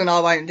worse and I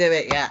won't do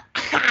it yet.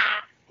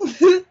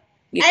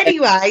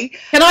 Anyway,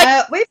 can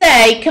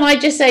I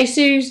just say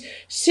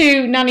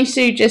Nanny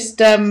Sue just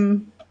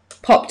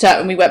popped up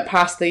and we went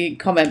past the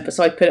comment, but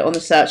so I put it on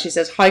the search. She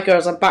says, "Hi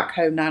girls, I'm back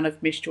home now and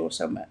I've missed you all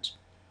so much."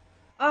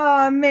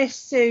 Oh, Miss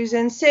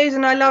Susan.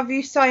 Susan, I love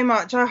you so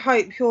much. I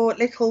hope your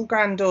little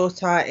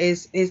granddaughter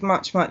is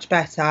much, much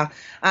better.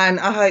 And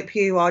I hope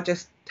you are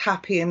just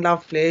happy and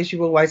lovely as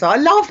you always are. I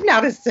love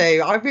Nana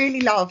Sue. I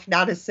really love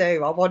Nana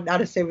Sue. I want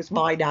Nana Sue as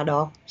my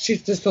Nana.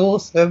 She's just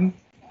awesome.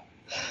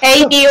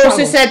 Amy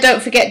also said,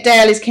 "Don't forget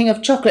Dale is king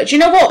of chocolate." Do you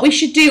know what? We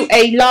should do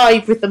a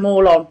live with them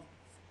all on.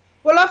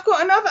 Well, I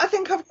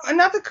think I've got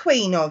another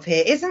queen of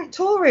here. Isn't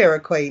Toria a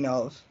queen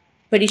of?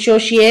 Pretty sure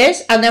she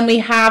is. And then we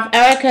have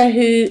Erica, who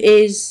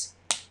is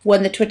one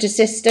of the Twitter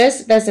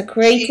sisters. There's a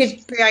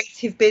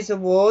Creative Biz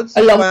Awards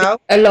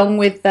along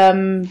with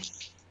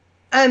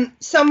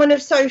someone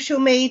of social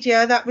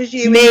media. That was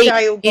you. Me,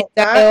 and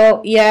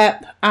Dale.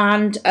 Yep.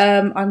 And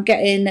I'm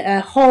getting a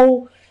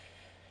whole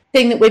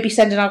thing that we'll be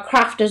sending our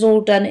crafters,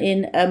 all done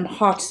in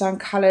Heartizan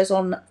colours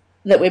on,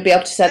 that we'll be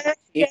able to send to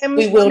you.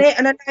 We will.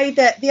 And I know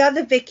that the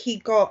other Vicky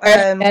got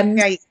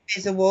Creative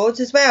Biz Awards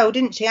as well,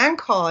 didn't she? And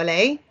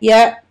Carly.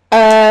 Yeah.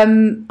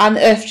 And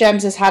Earth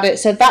Gems has had it.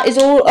 So that is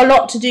all a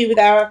lot to do with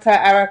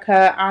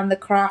Erica and the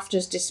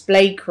crafters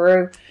display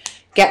crew.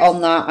 Get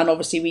on that, and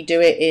obviously we do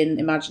it in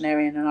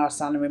Imaginarian and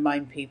Artisan and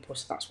remind people.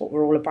 So that's what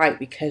we're all about,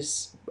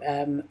 because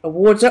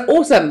awards are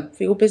awesome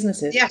for your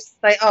businesses. Yes,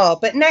 they are.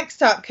 But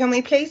next up, can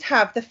we please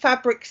have the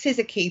fabric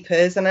scissor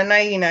keepers? And I know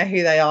you know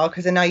who they are,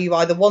 because I know you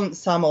either want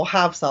some or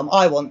have some.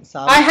 I want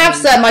some. I have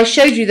some. I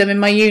showed you them in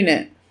my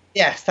unit.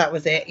 Yes, that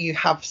was it. You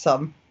have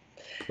some.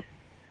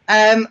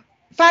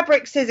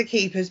 Fabric scissor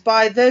keepers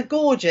by the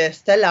gorgeous,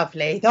 the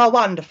lovely, the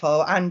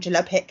wonderful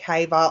Angela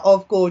Pickhaver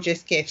of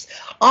Gorgeous Gifts.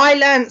 I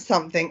learned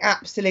something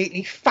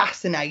absolutely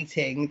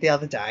fascinating the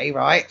other day,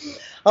 right?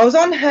 I was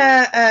on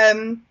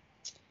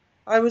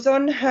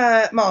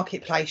her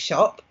marketplace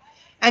shop,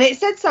 and it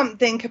said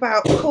something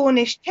about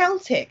Cornish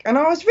Celtic, and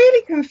I was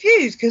really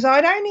confused because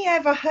I'd only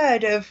ever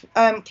heard of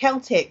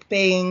Celtic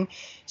being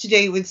to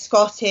do with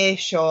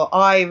Scottish or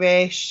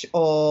Irish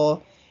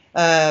or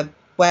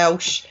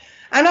Welsh.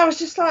 And I was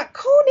just like,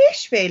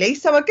 Cornish, really?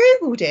 So I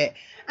Googled it.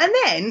 And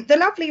then the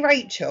lovely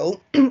Rachel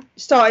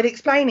started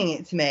explaining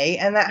it to me,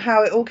 and that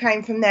how it all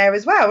came from there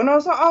as well. And I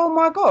was like, oh,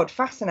 my God,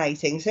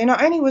 fascinating. So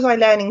not only was I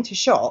learning to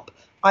shop,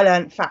 I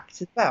learned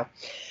facts as well.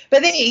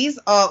 But these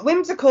are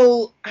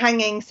whimsical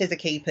hanging scissor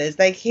keepers.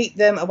 They keep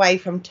them away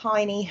from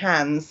tiny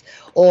hands,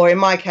 or in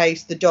my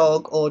case, the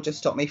dog, or just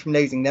stop me from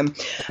losing them.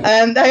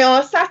 They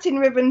are satin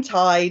ribbon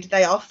tied.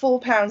 They are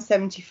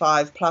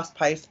 £4.75 plus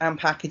post and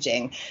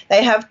packaging.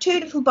 They have 2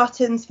 little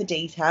buttons for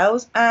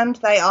details, and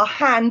they are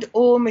hand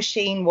or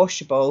machine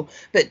washable,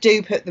 but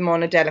do put them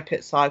on a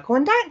delicate cycle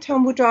and don't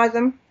tumble dry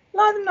them.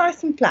 Lie them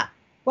nice and flat.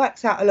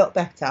 Works out a lot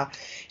better.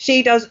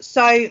 She does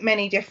so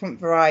many different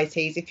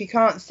varieties. If you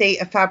can't see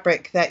a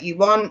fabric that you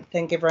want,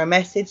 then give her a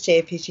message, see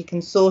if she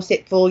can source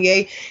it for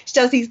you. She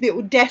does these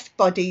little desk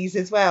buddies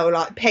as well,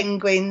 like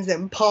penguins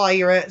and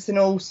pirates and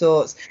all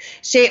sorts.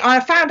 I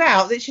found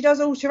out that she does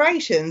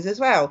alterations as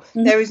well.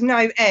 Mm-hmm. There is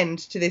no end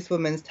to this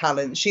woman's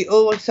talent. She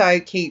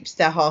also keeps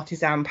the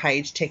Heartizan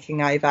page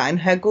ticking over, and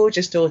her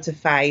gorgeous daughter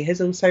Faye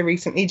has also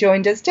recently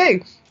joined us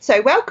too. So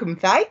welcome,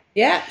 Faye.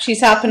 Yeah, she's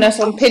helping us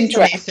on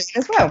Pinterest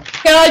as well.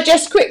 Can I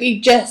just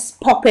quickly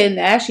pop in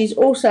there? She's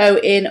also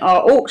in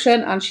our auction,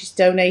 and she's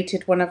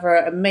donated one of her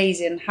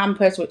amazing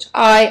hampers, which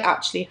I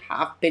actually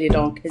have bidded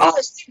on. Oh,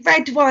 it's the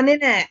red one,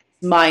 isn't it?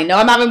 Mine. No,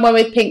 I'm having one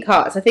with pink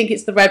hearts. I think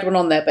it's the red one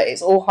on there, but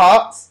it's all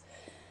hearts.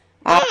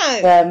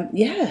 And,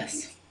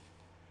 yes.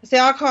 See,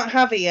 I can't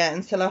have it yet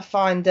until I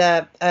find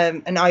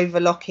an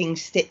overlocking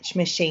stitch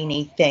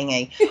machiney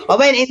thingy. I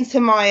went into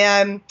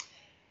my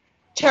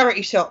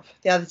charity shop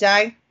the other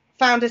day,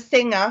 found a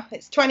Singer.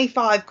 It's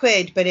 25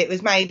 quid, but it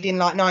was made in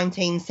like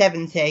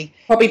 1970.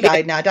 Probably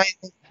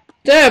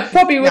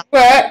probably would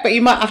work, but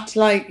you might have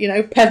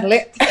to pedal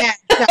it. Yeah,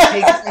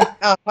 exactly.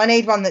 I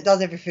need one that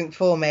does everything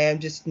for me. I'm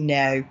just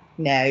no.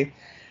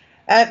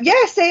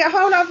 See, a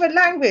whole other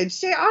language.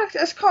 See, I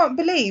just can't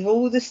believe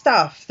all the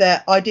stuff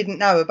that I didn't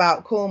know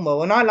about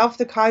Cornwall, and I love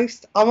the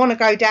coast. I want to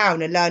go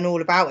down and learn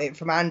all about it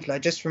from Angela,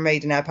 just from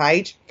reading her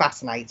page.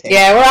 Fascinating.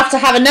 Yeah, we'll have to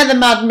have another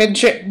Madman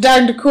trip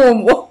down to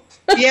Cornwall.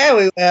 Yeah,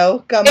 we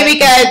will. Here we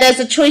go. There's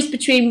a choice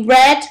between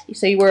red,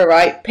 so you were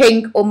right,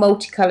 pink, or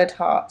multicoloured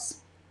hearts.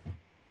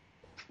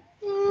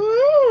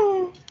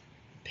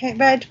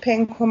 Red,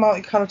 pink, or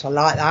multicoloured. I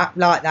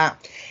like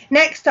that.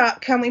 Next up,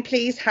 can we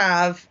please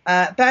have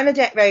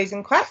Bernadette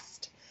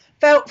Rosenquist,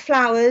 felt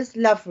flowers,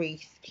 love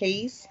wreath,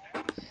 please.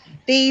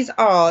 These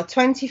are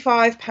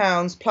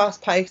 £25 plus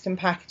post and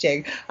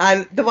packaging.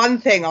 And the one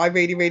thing I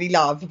really, really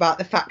love about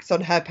the facts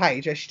on her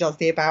page, where she does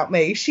the about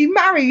me, she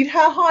married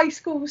her high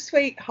school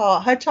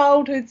sweetheart, her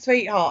childhood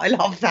sweetheart. I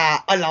love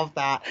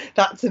that.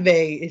 That to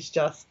me is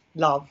just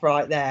love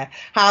right there.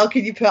 How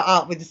can you put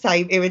up with the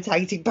same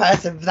irritating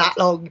person for that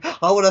long?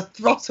 I want to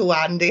throttle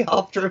Andy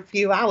after a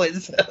few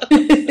hours.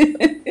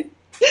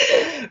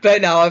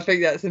 But no, I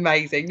think that's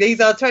amazing.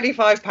 These are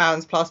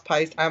 £25 plus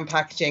post and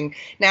packaging.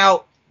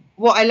 Now,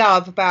 what I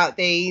love about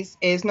these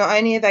is not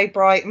only are they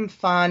bright and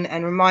fun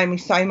and remind me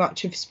so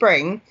much of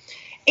spring,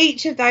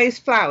 each of those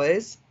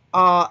flowers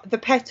the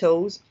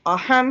petals are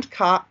hand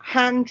cut,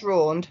 hand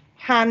drawn,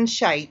 hand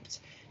shaped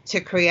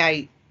to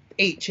create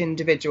each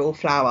individual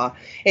flower.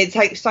 It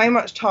takes so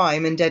much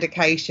time and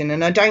dedication,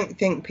 and I don't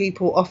think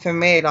people often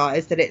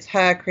realise that it's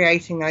her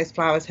creating those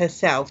flowers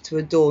herself to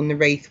adorn the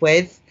wreath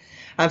with.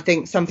 I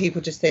think some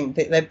people just think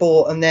that they're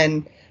bought and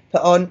then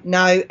put on.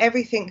 No,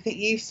 everything that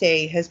you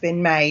see has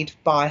been made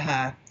by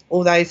her.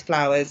 All those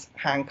flowers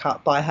hand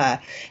cut by her.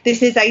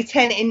 This is a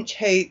 10-inch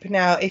hoop.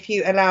 Now, if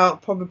you allow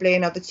probably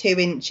another 2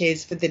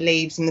 inches for the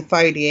leaves and the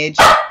foliage,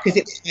 because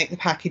it will make the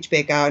package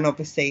bigger and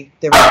obviously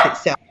the wreath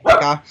itself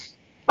bigger.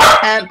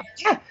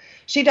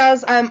 She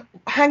does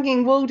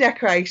hanging wall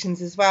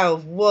decorations as well.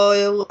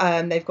 Wool.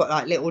 They've got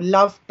like little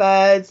love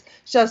birds.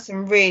 She does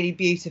some really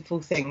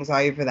beautiful things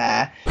over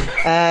there.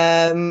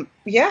 I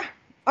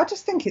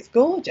just think it's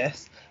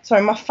gorgeous.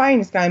 Sorry, my phone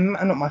is going,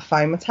 not my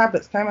phone, my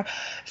tablet's going.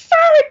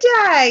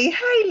 Faraday!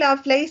 Hey,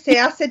 lovely. See,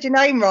 I said your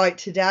name right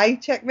today.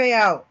 Check me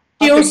out.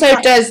 She also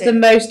does the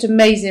most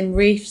amazing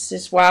wreaths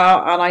as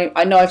well. And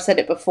I know I've said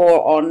it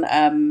before on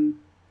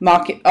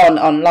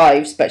on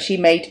lives, but she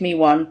made me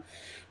one.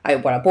 I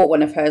bought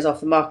one of hers off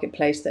the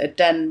marketplace that had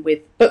done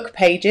with book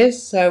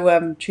pages,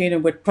 so Trina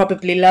would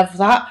probably love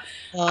that.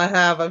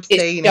 I've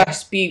seen it. It's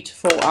just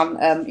beautiful,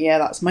 and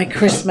that's my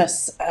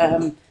Christmas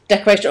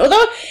decoration.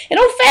 Although, in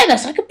all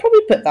fairness, I could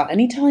probably put that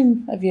any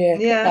time of year.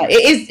 Yeah,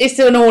 it's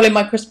still all in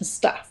my Christmas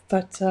stuff,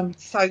 but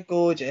so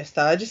gorgeous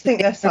though. I just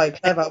think they're so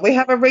clever. We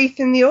have a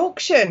wreath in the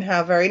auction.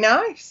 How very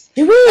nice.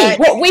 Do we?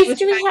 What wreath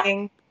do we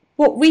have?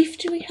 What wreath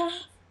do we have?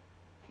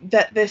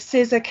 That the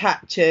scissor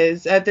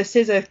catchers, the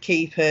scissor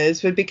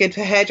keepers would be good for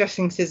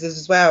hairdressing scissors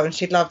as well, and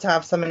she'd love to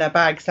have some in her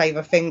bag, save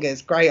her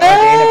fingers. Great idea.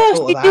 Never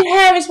thought of that. Do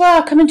hair as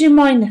well. Come and do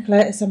mine,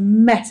 Nicola. It's a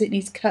mess. It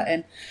needs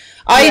cutting.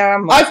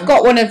 I've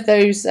got one of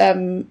those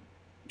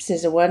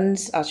scissor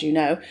ones, as you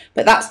know,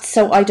 but that's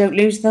so I don't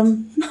lose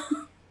them.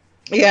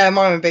 Yeah,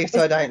 mine would be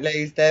so I don't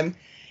lose them.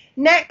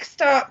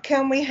 Next up,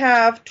 can we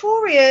have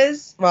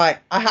Toria's? Right,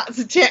 I had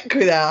to check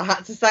with her. I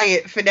had to say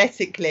it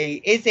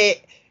phonetically. Is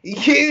it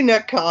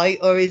Unakite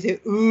or is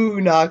it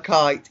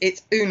Unakite?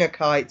 It's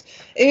Unakite.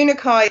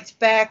 Unakite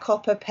bare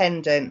copper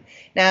pendant.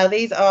 Now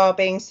these are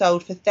being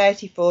sold for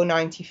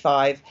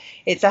 $34.95.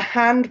 It's a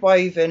hand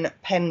woven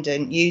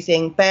pendant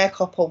using bare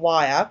copper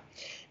wire.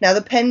 Now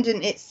the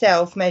pendant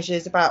itself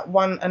measures about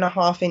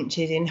 1.5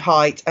 inches in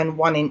height and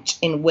 1 inch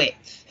in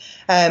width.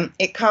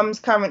 It comes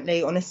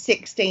currently on a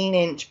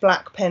 16-inch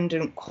black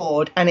pendant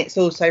cord, and it's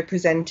also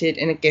presented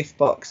in a gift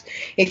box.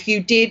 If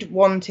you did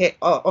want it,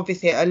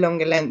 obviously at a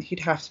longer length,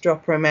 you'd have to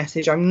drop her a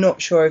message. I'm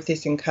not sure if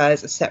this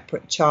incurs a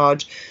separate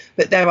charge,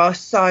 but there are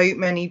so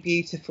many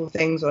beautiful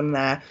things on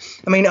there.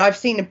 I mean, I've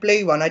seen a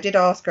blue one. I did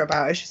ask her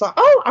about it. She's like,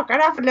 oh, I'm going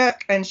to have a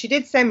look. And she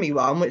did send me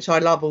one, which I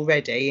love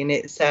already, and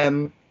it's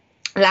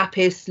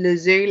lapis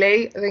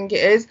lazuli, I think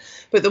it is,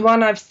 but the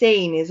one I've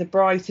seen is a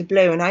brighter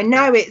blue, and I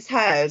know it's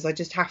hers. I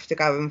just have to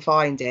go and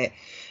find it.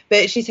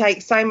 But she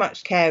takes so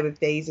much care with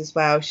these as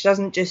well. She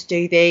doesn't just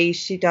do these,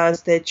 she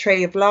does the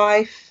tree of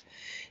life,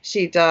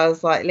 she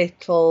does like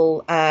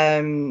little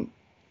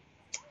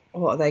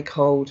what are they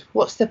called?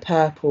 What's the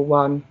purple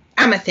one?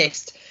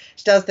 Amethyst.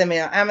 She does them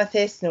in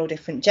amethyst and all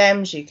different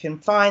gems. You can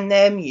find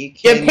them. You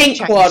can Your pink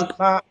change one. them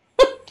up.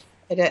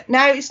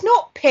 No, it's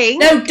not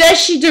pink. No, does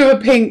she do a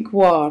pink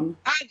one?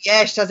 Oh,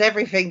 yeah, she does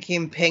everything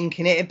in pink,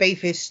 and it'd be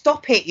for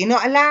stop it. You're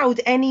not allowed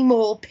any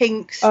more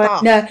pink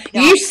stuff. No,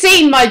 you've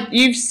seen my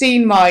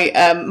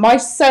my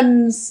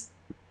son's.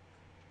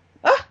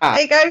 Oh,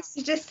 there you go.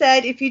 She just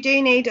said if you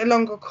do need a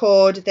longer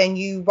cord, then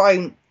you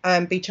won't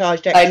be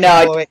charged extra. I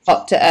know, for I it.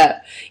 popped it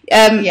up.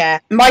 Yeah.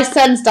 My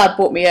son's dad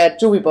bought me a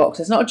jewelry box.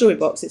 It's not a jewelry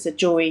box; it's a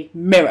jewelry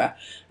mirror,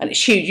 and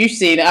it's huge. You've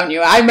seen it, haven't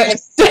you? How much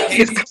stuff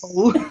is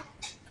cool.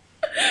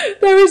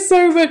 There is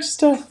so much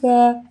stuff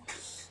there.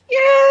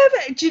 Yeah,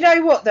 but do you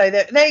know what though?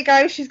 There you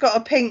go. She's got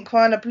a pink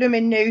one. I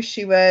blooming knew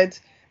she would.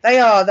 They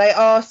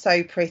are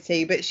so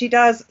pretty. But she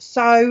does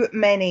so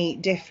many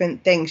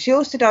different things. She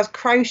also does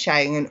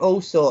crocheting and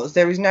all sorts.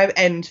 There is no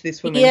end to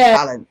this woman's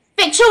talent.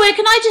 Victoria,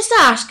 can I just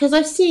ask? Because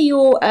I see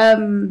your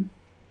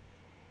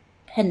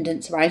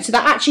pendants around. So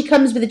that actually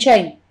comes with a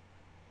chain.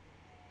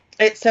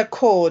 It's a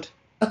cord.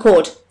 A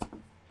cord.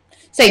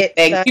 Same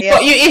thing.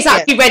 It's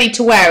actually ready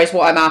to wear, is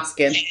what I'm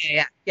asking.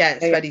 Yeah,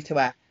 it's ready to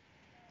wear.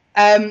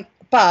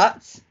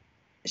 But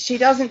she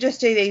doesn't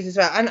just do these as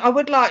well. And I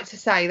would like to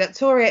say that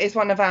Toria is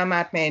one of our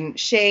madmen.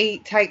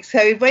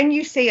 So when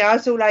you see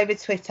us all over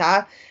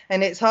Twitter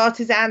and it's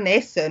Heartizan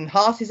this and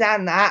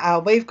Heartizan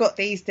that, we've got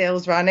these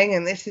deals running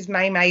and this is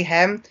May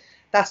Mayhem,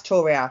 that's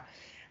Toria.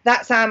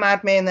 That's our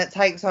madman that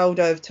takes hold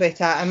of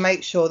Twitter and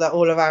makes sure that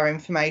all of our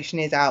information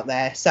is out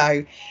there.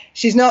 So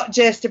she's not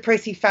just a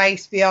pretty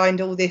face behind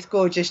all this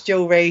gorgeous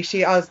jewellery.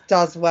 She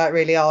does work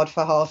really hard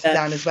for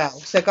Heartizan as well.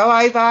 So go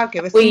over,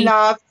 give us some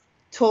love.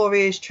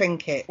 Toria's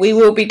Trinket. We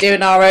will be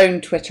doing our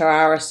own Twitter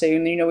hour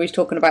soon. You know, we were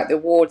talking about the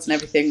awards and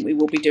everything. We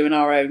will be doing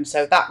our own.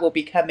 So that will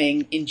be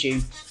coming in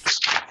June.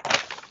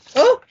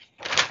 Oh,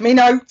 my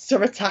notes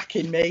are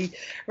attacking me.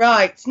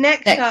 Right,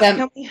 next up,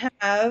 can we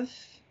have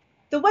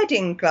the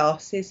wedding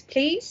glasses,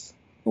 please?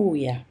 Oh,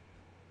 yeah.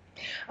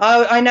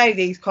 I know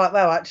these quite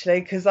well, actually,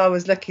 because I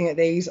was looking at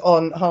these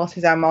on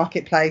Heartizan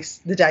Marketplace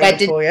the day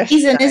before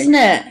yesterday. Season, isn't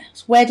it?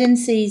 It's wedding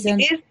season.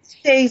 It is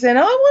season.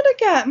 I want to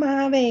get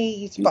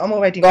married, but I'm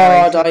already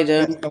married. God, I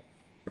don't.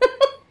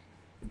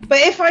 But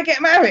if I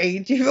get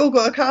married, you've all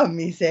got to come,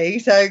 you see.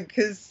 So,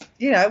 because,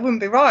 you know, it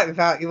wouldn't be right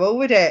without you all,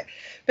 would it?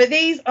 But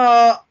these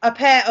are a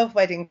pair of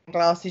wedding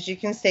glasses. You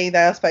can see they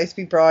are supposed to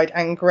be bride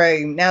and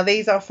groom. Now,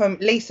 these are from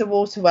Lisa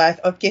Waterworth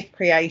of Gift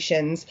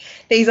Creations.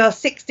 These are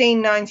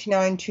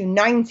 $16.99 to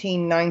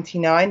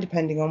 $19.99,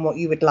 depending on what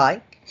you would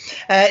like.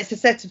 It's a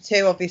set of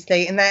two,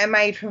 obviously, and they are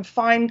made from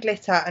fine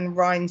glitter and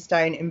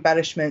rhinestone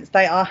embellishments.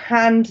 They are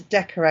hand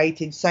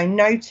decorated, so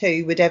no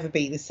two would ever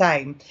be the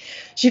same.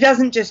 She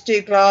doesn't just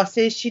do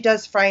glasses, she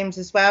does frames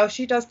as well.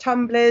 She does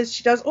tumblers,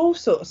 she does all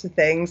sorts of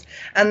things,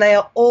 and they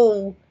are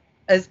all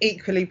as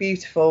equally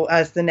beautiful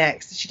as the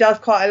next. She does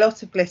quite a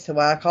lot of glitter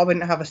work. I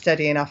wouldn't have a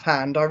steady enough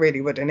hand. I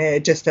really wouldn't.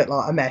 It'd just look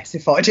like a mess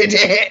if I did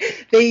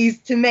it. These,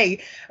 to me,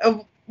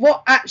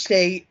 what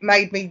actually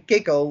made me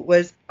giggle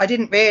was I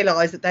didn't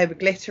realise that they were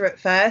glitter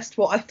at first.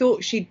 What I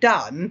thought she'd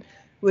done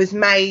was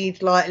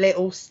made like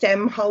little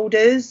stem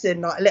holders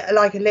and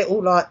like a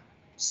little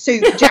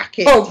suit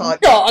jacket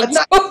type. God. And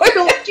that's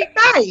what she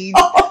made.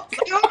 I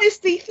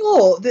honestly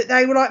thought that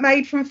they were like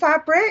made from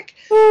fabric.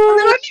 And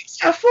then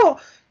I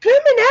thought,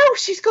 blooming hell,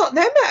 she's got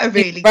them at a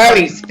really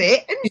close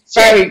fit. It's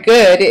very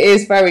good. It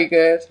is very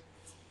good.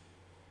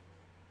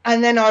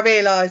 And then I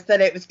realised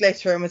that it was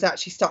glitter and was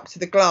actually stuck to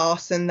the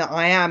glass, and that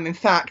I am, in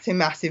fact, a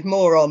massive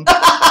moron.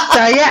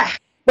 So, yeah.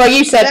 Well,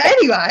 you said... But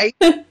anyway,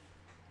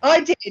 I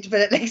did, but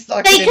at least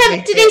I could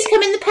admit Do these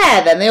come in the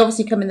pair, then? They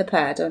obviously come in the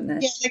pair, don't they?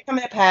 Yeah, they come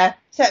in a pair.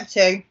 Set of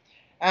two.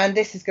 And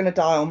this is going to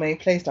die on me.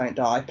 Please don't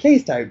die.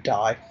 Please don't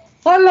die.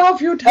 I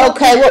love you, Tom.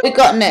 Okay, what we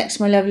got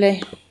next, my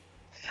lovely?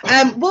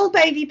 Wool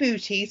baby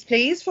booties,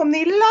 please, from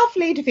the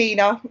lovely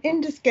Davina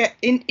Indigo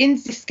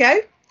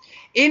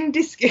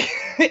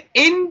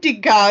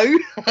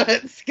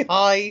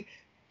Sky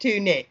to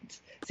Knit.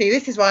 See,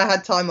 this is why I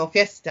had time off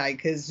yesterday,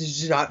 because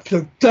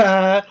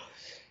and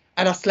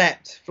I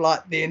slept for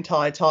like the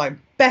entire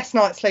time. Best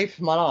night's sleep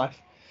of my life.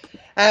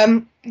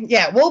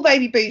 Yeah, wool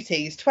baby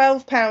booties,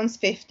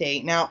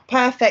 £12.50. Now,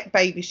 perfect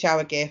baby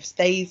shower gifts.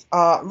 These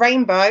are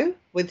rainbow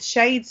with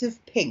shades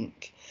of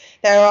pink.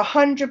 They're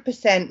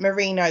 100%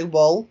 merino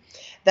wool.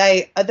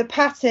 The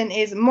pattern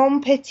is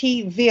Mon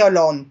Petit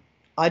Violon.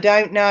 I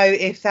don't know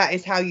if that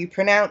is how you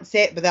pronounce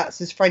it, but that's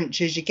as French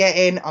as you get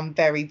in. I'm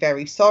very,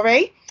 very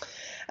sorry.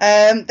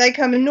 They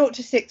come in 0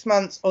 to 6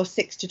 months or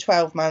 6 to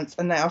 12 months,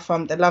 and they are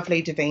from the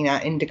lovely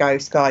Davina Indigo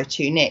Sky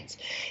to Knit.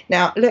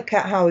 Now, look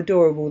at how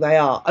adorable they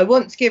are. I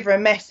want to give her a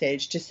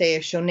message to see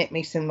if she'll knit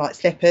me some like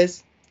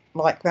slippers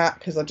like that,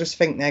 because I just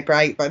think they're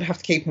great, but I'd have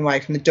to keep him away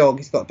from the dog.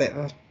 He's got a bit of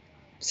a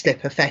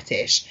slipper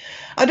fetish.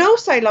 I'd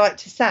also like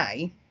to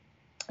say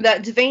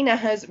that Davina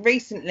has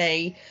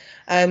recently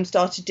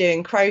started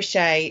doing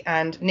crochet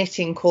and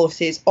knitting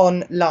courses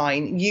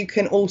online. You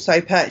can also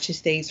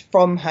purchase these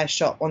from her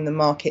shop on the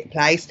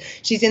marketplace.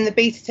 She's in the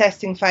beta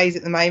testing phase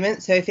at the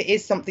moment, so if it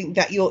is something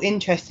that you're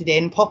interested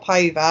in, pop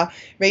over,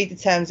 read the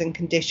terms and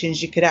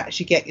conditions. You could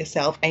actually get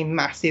yourself a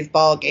massive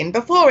bargain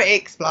before it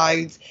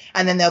explodes,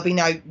 and then there'll be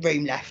no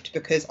room left,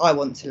 because I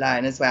want to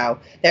learn as well.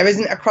 There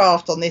isn't a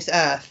craft on this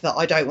earth that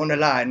I don't want to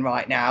learn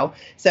right now.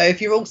 So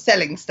if you're all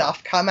selling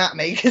stuff, come at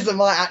me, because I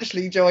might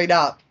actually join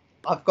up.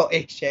 I've got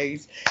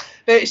issues.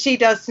 But she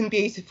does some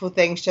beautiful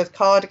things. She does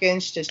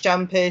cardigans, she does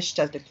jumpers, she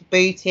does little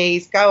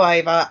booties. Go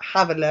over,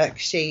 have a look.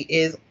 She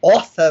is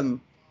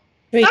awesome.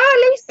 Lisa,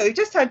 we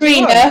just had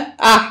you on.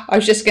 I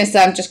was just going to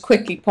say, I'm just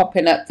quickly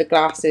popping up the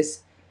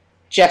glasses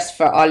just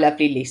for our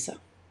lovely Lisa.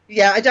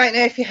 Yeah, I don't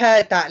know if you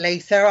heard that,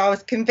 Lisa. I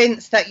was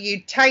convinced that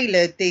you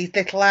tailored these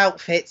little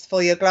outfits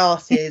for your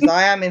glasses.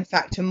 I am, in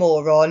fact, a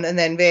moron, and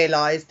then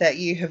realised that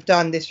you have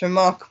done this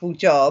remarkable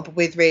job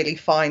with really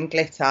fine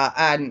glitter,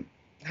 and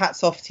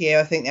hats off to you.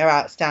 I think they're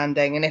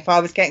outstanding, and if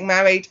I was getting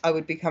married, I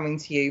would be coming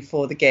to you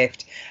for the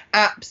gift.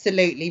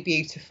 Absolutely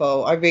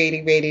beautiful. I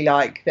really, really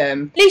like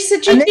them. Lisa,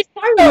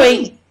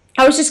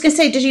 I was just going to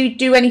say, did you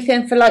do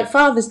anything for like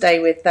Father's Day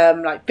with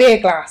like beer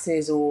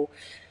glasses or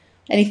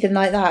anything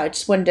like that? I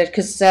just wondered,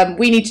 because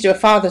we need to do a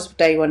Father's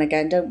Day one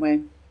again, don't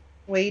we?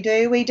 We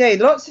do.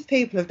 Lots of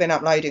people have been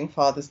uploading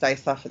Father's Day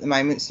stuff at the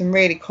moment. Some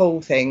really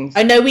cool things.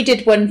 I know we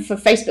did one for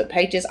Facebook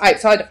pages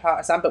outside of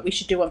Heartizan, but we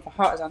should do one for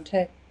Heartizan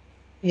too.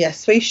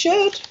 Yes, we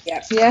should.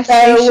 Yes, we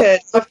should.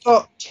 I've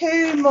got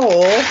 2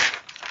 more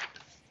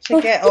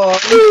to get on.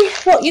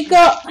 What you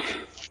got?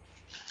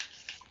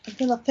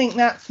 I think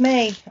that's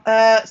me.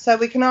 So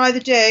we can either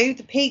do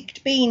the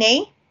peaked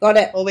beanie. Got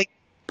it. Or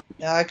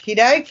okie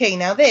dokie.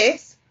 Now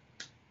this,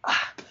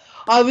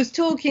 I was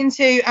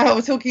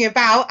talking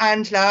about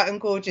Angela and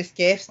Gorgeous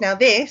Gifts. Now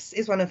this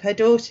is one of her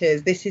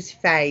daughters. This is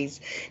Faze.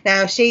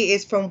 Now she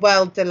is from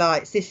World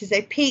Delights. This is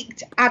a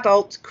peaked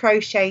adult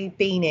crochet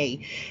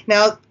beanie.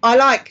 Now I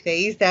like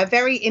these. They're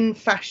very in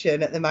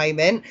fashion at the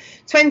moment.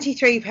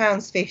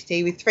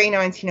 £23.50 with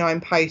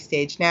 $3.99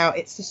 postage. Now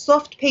it's a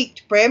soft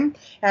peaked brim.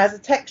 It has a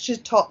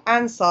textured top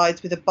and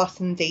sides with a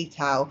button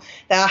detail.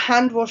 They are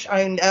hand wash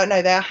only.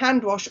 No, they are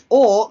hand wash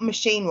or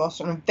machine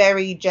wash on a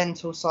very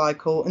gentle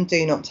cycle, and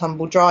do not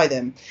tumble dry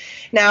them.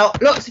 Now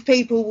lots of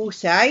people will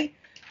say,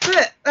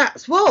 but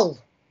that's wool,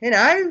 you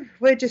know,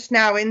 we're just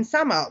now in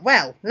summer.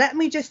 Well, let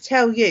me just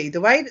tell you, the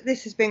way that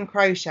this has been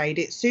crocheted,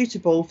 it's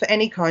suitable for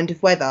any kind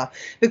of weather,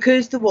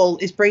 because the wool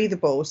is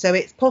breathable, so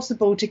it's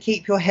possible to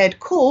keep your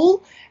head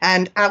cool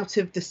and out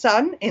of the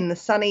sun in the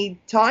sunny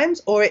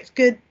times, or it's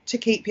good to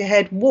keep your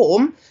head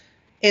warm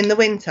in the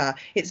winter.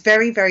 It's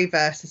very, very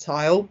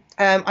versatile.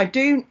 I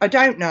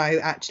don't know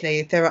actually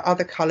if there are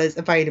other colours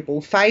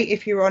available. Faye,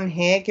 if you're on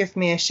here, give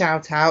me a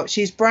shout out.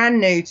 She's brand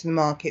new to the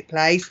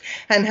marketplace,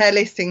 and her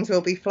listings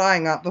will be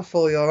flying up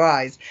before your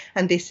eyes,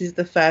 and this is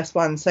the first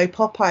one, so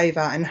pop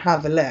over and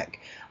have a look.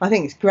 I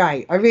think it's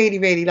great. I really,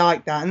 really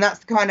like that, and that's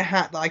the kind of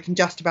hat that I can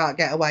just about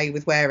get away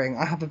with wearing.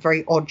 I have a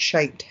very odd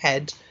shaped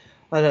head.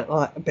 I don't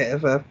like a bit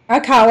of a... I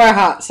can't wear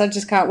hats. I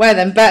just can't wear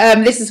them.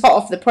 But this is hot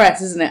off the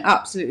press, isn't it?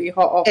 Absolutely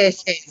hot off.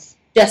 It is.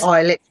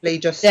 I literally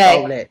just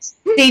stole it.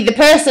 See, the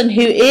person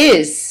who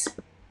is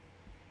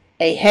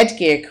a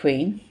headgear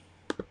queen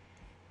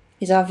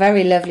is our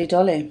very lovely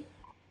Dolly.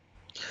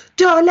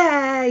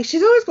 Dolly!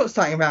 She's always got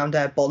something around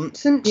her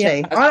bonce, hasn't she?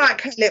 Yeah. I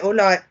like her little,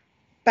 like,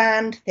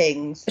 band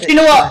things. Do you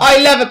know what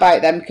I love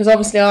about them? Because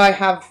obviously I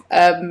have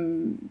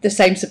the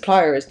same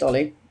supplier as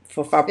Dolly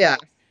for fabric. Yeah.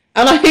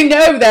 And I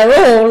know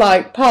they're all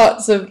like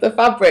parts of the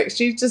fabrics.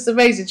 She's just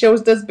amazing. She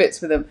always does bits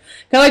with them.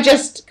 Can I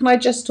just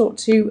talk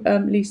to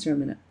Lisa a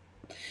minute?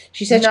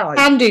 She said no. I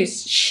can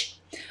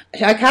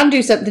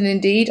do something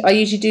indeed. I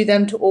usually do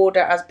them to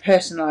order as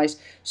personalised.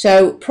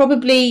 So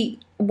probably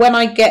when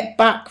I get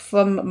back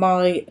from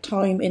my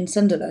time in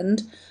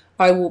Sunderland,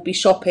 I will be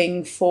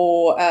shopping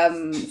for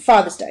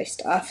Father's Day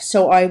stuff.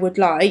 So I would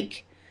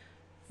like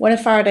one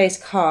of Faraday's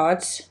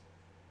cards.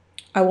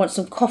 I want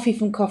some coffee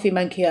from Coffee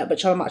Monkey Up,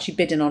 which I'm actually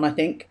bidding on, I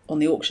think, on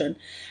the auction.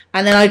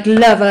 And then I'd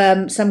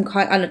love some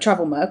kind, and a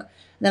travel mug. And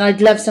then I'd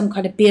love some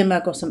kind of beer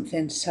mug or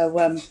something. So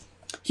if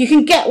you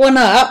can get one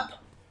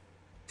up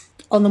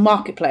on the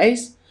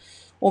marketplace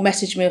or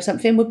message me or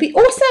something, would be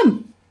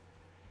awesome.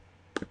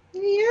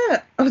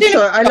 Yeah. I'm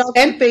sorry, I love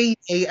the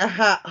beanie. A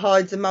hat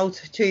hides a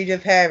multitude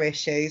of hair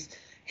issues.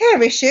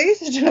 Hair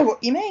issues? I don't know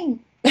what you mean.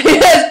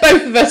 There's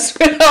both of us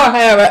with our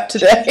hair up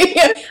today.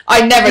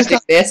 I never do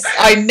this.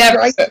 I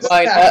never put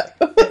mine up.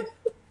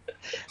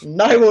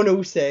 No one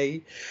will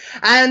see.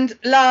 And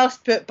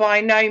last but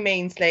by no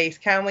means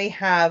least, can we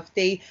have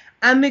the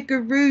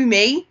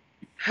amigurumi?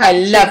 I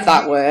love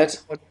that word.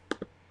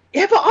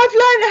 Yeah, but I've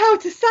learned how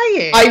to say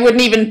it. I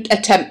wouldn't even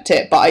attempt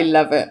it, but I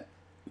love it.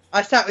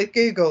 I sat with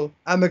Google.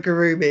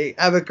 Amigurumi.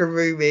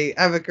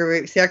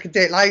 See, I can do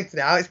it loads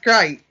now. It's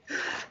great.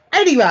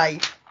 Anyway,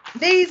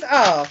 these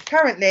are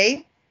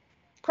currently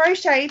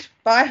crocheted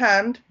by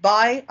hand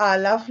by our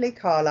lovely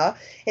Carla.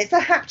 It's a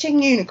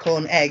hatching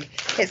unicorn egg.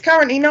 It's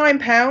currently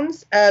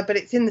 £9, but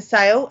it's in the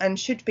sale and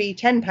should be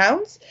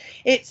 £10.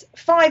 It's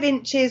 5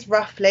 inches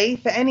roughly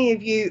for any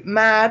of you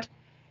mad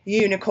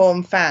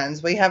unicorn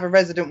fans. We have a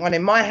resident one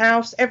in my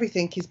house.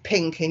 Everything is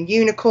pink and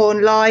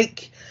unicorn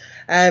like.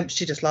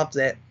 She just loves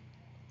it.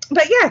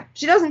 But yeah,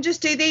 she doesn't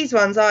just do these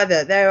ones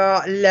either. There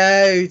are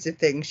loads of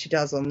things she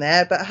does on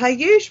there, but her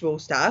usual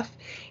stuff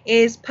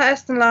is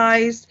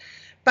personalised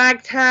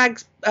bag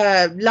tags,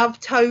 love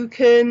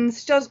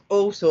tokens. She does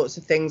all sorts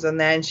of things on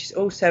there, and she's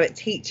also a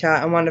teacher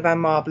and one of our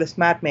marvellous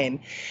madmen.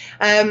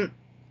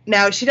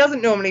 Now, she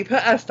doesn't normally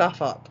put her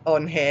stuff up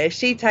on here.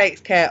 She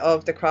takes care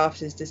of the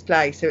crafters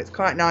display, so it's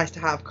quite nice to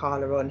have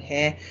Carla on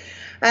here.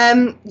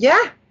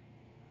 Yeah,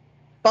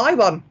 buy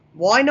one.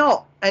 Why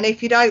not? And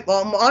if you don't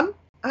want one,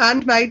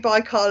 handmade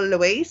by Carla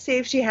Louise, see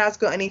if she has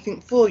got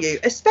anything for you,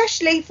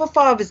 especially for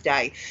Father's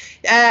Day.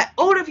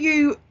 All of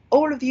you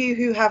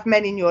who have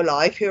men in your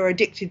life who are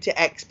addicted to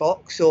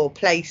Xbox or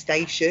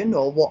PlayStation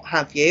or what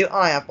have you,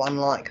 I have one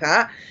like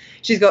that.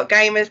 She's got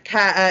gamer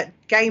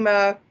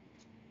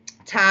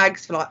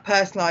tags for like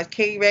personalised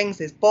key rings,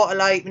 there's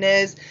bottle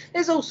openers,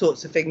 there's all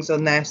sorts of things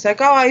on there. So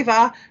go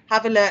over,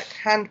 have a look,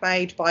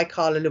 handmade by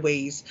Carla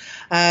Louise.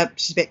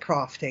 She's a bit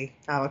crafty,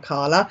 our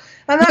Carla.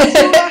 And that's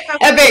all I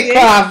have a bit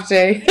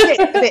crafty.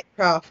 A bit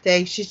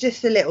crafty. She's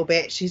just a little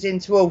bit. She's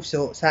into all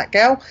sorts, that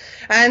girl.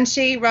 And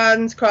she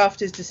runs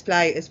Crafters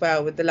Display as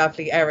well with the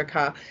lovely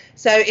Erica.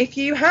 So if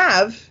you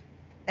have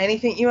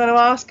anything you want to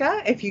ask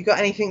her, if you've got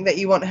anything that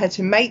you want her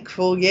to make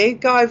for you,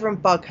 go over and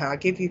bug her.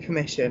 Give you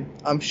permission.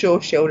 I'm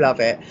sure she'll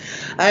love it.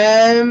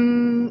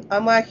 I'm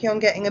working on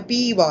getting a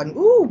bee one.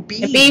 Ooh,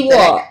 bee. A bee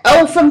what?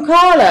 Oh, from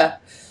Carla.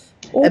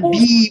 A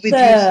bee with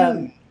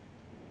you.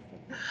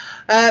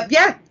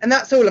 Yeah, and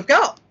that's all I've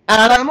got.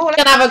 And I'm going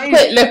to have a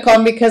quick look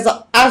on, because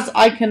as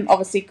I can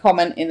obviously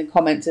comment in the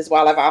comments as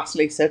well, I've asked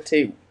Lisa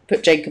to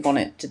put Jacob on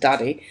it to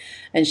Daddy,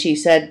 and she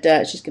said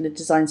she's going to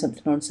design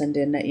something on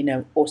Sunday and let you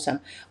know.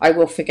 Awesome. I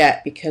will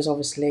forget, because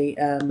obviously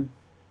I've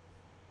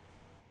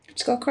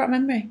just got a crap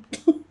memory.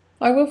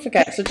 I will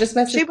forget, so just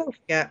message. She will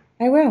forget.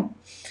 I will.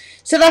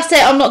 So that's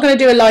it. I'm not going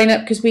to do a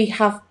lineup because we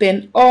have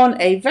been on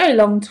a very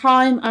long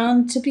time,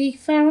 and to be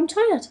fair, I'm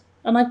tired.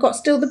 And I've got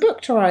still the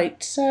book to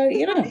write, so,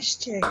 you know.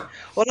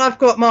 Well, I've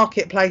got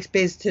marketplace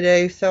biz to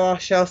do, so I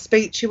shall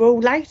speak to you all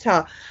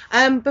later.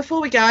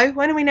 Before we go,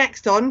 when are we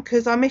next on?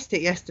 Because I missed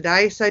it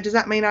yesterday, so does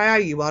that mean I owe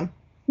you one?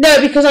 No,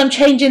 because I'm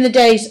changing the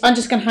days. I'm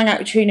just going to hang out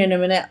with Trina in a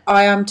minute.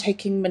 I am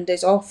taking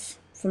Mondays off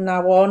from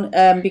now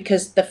on,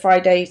 because the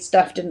Friday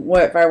stuff didn't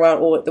work very well,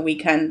 or at the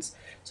weekends.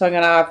 So I'm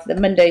going to have the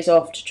Mondays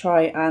off to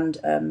try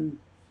and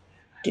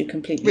do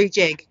completely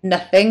rejig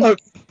nothing. Oh,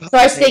 so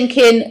I was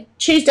thinking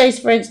Tuesdays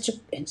for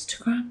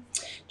Instagram,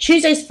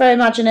 Tuesdays for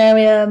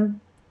Imaginarium,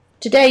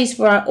 today's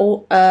for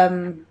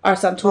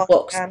Artisan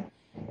Toolbox,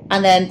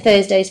 and then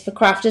Thursdays for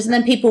Crafters, and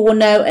then people will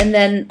know, and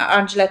then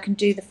Angela can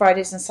do the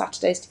Fridays and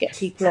Saturdays to get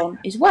people on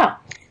as well.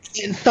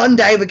 And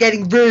Sunday we're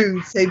getting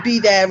rude, so be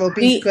there or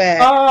be square.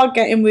 We are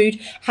getting rude.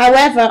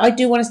 However, I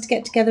do want us to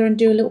get together and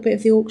do a little bit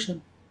of the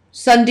auction.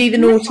 Sunday the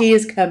Naughty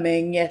is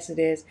coming. Yes, it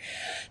is.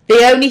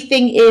 The only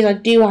thing is, I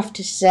do have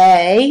to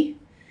say,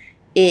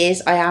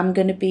 is I am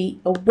going to be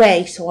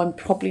away, so I'm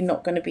probably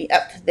not going to be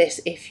up for this.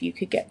 If you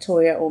could get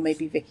Toya or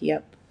maybe Vicky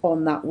up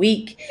on that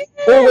week,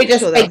 or we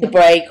just take a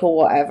break or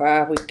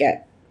whatever we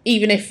get,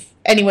 even if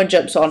anyone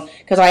jumps on,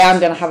 because I am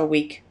going to have a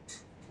week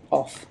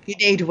off. You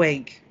need a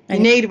week. You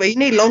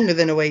need longer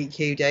than a week,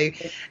 you do.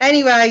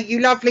 Anyway,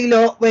 you lovely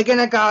lot, we're going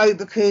to go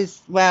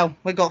because, well,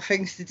 we've got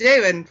things to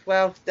do, and,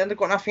 well, then we've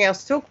got nothing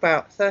else to talk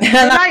about. So, see you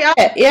later.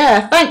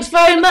 Yeah, thanks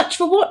very much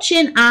for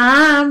watching,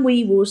 and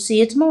we will see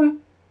you tomorrow.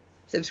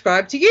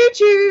 Subscribe to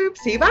YouTube.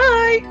 See you,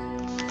 bye.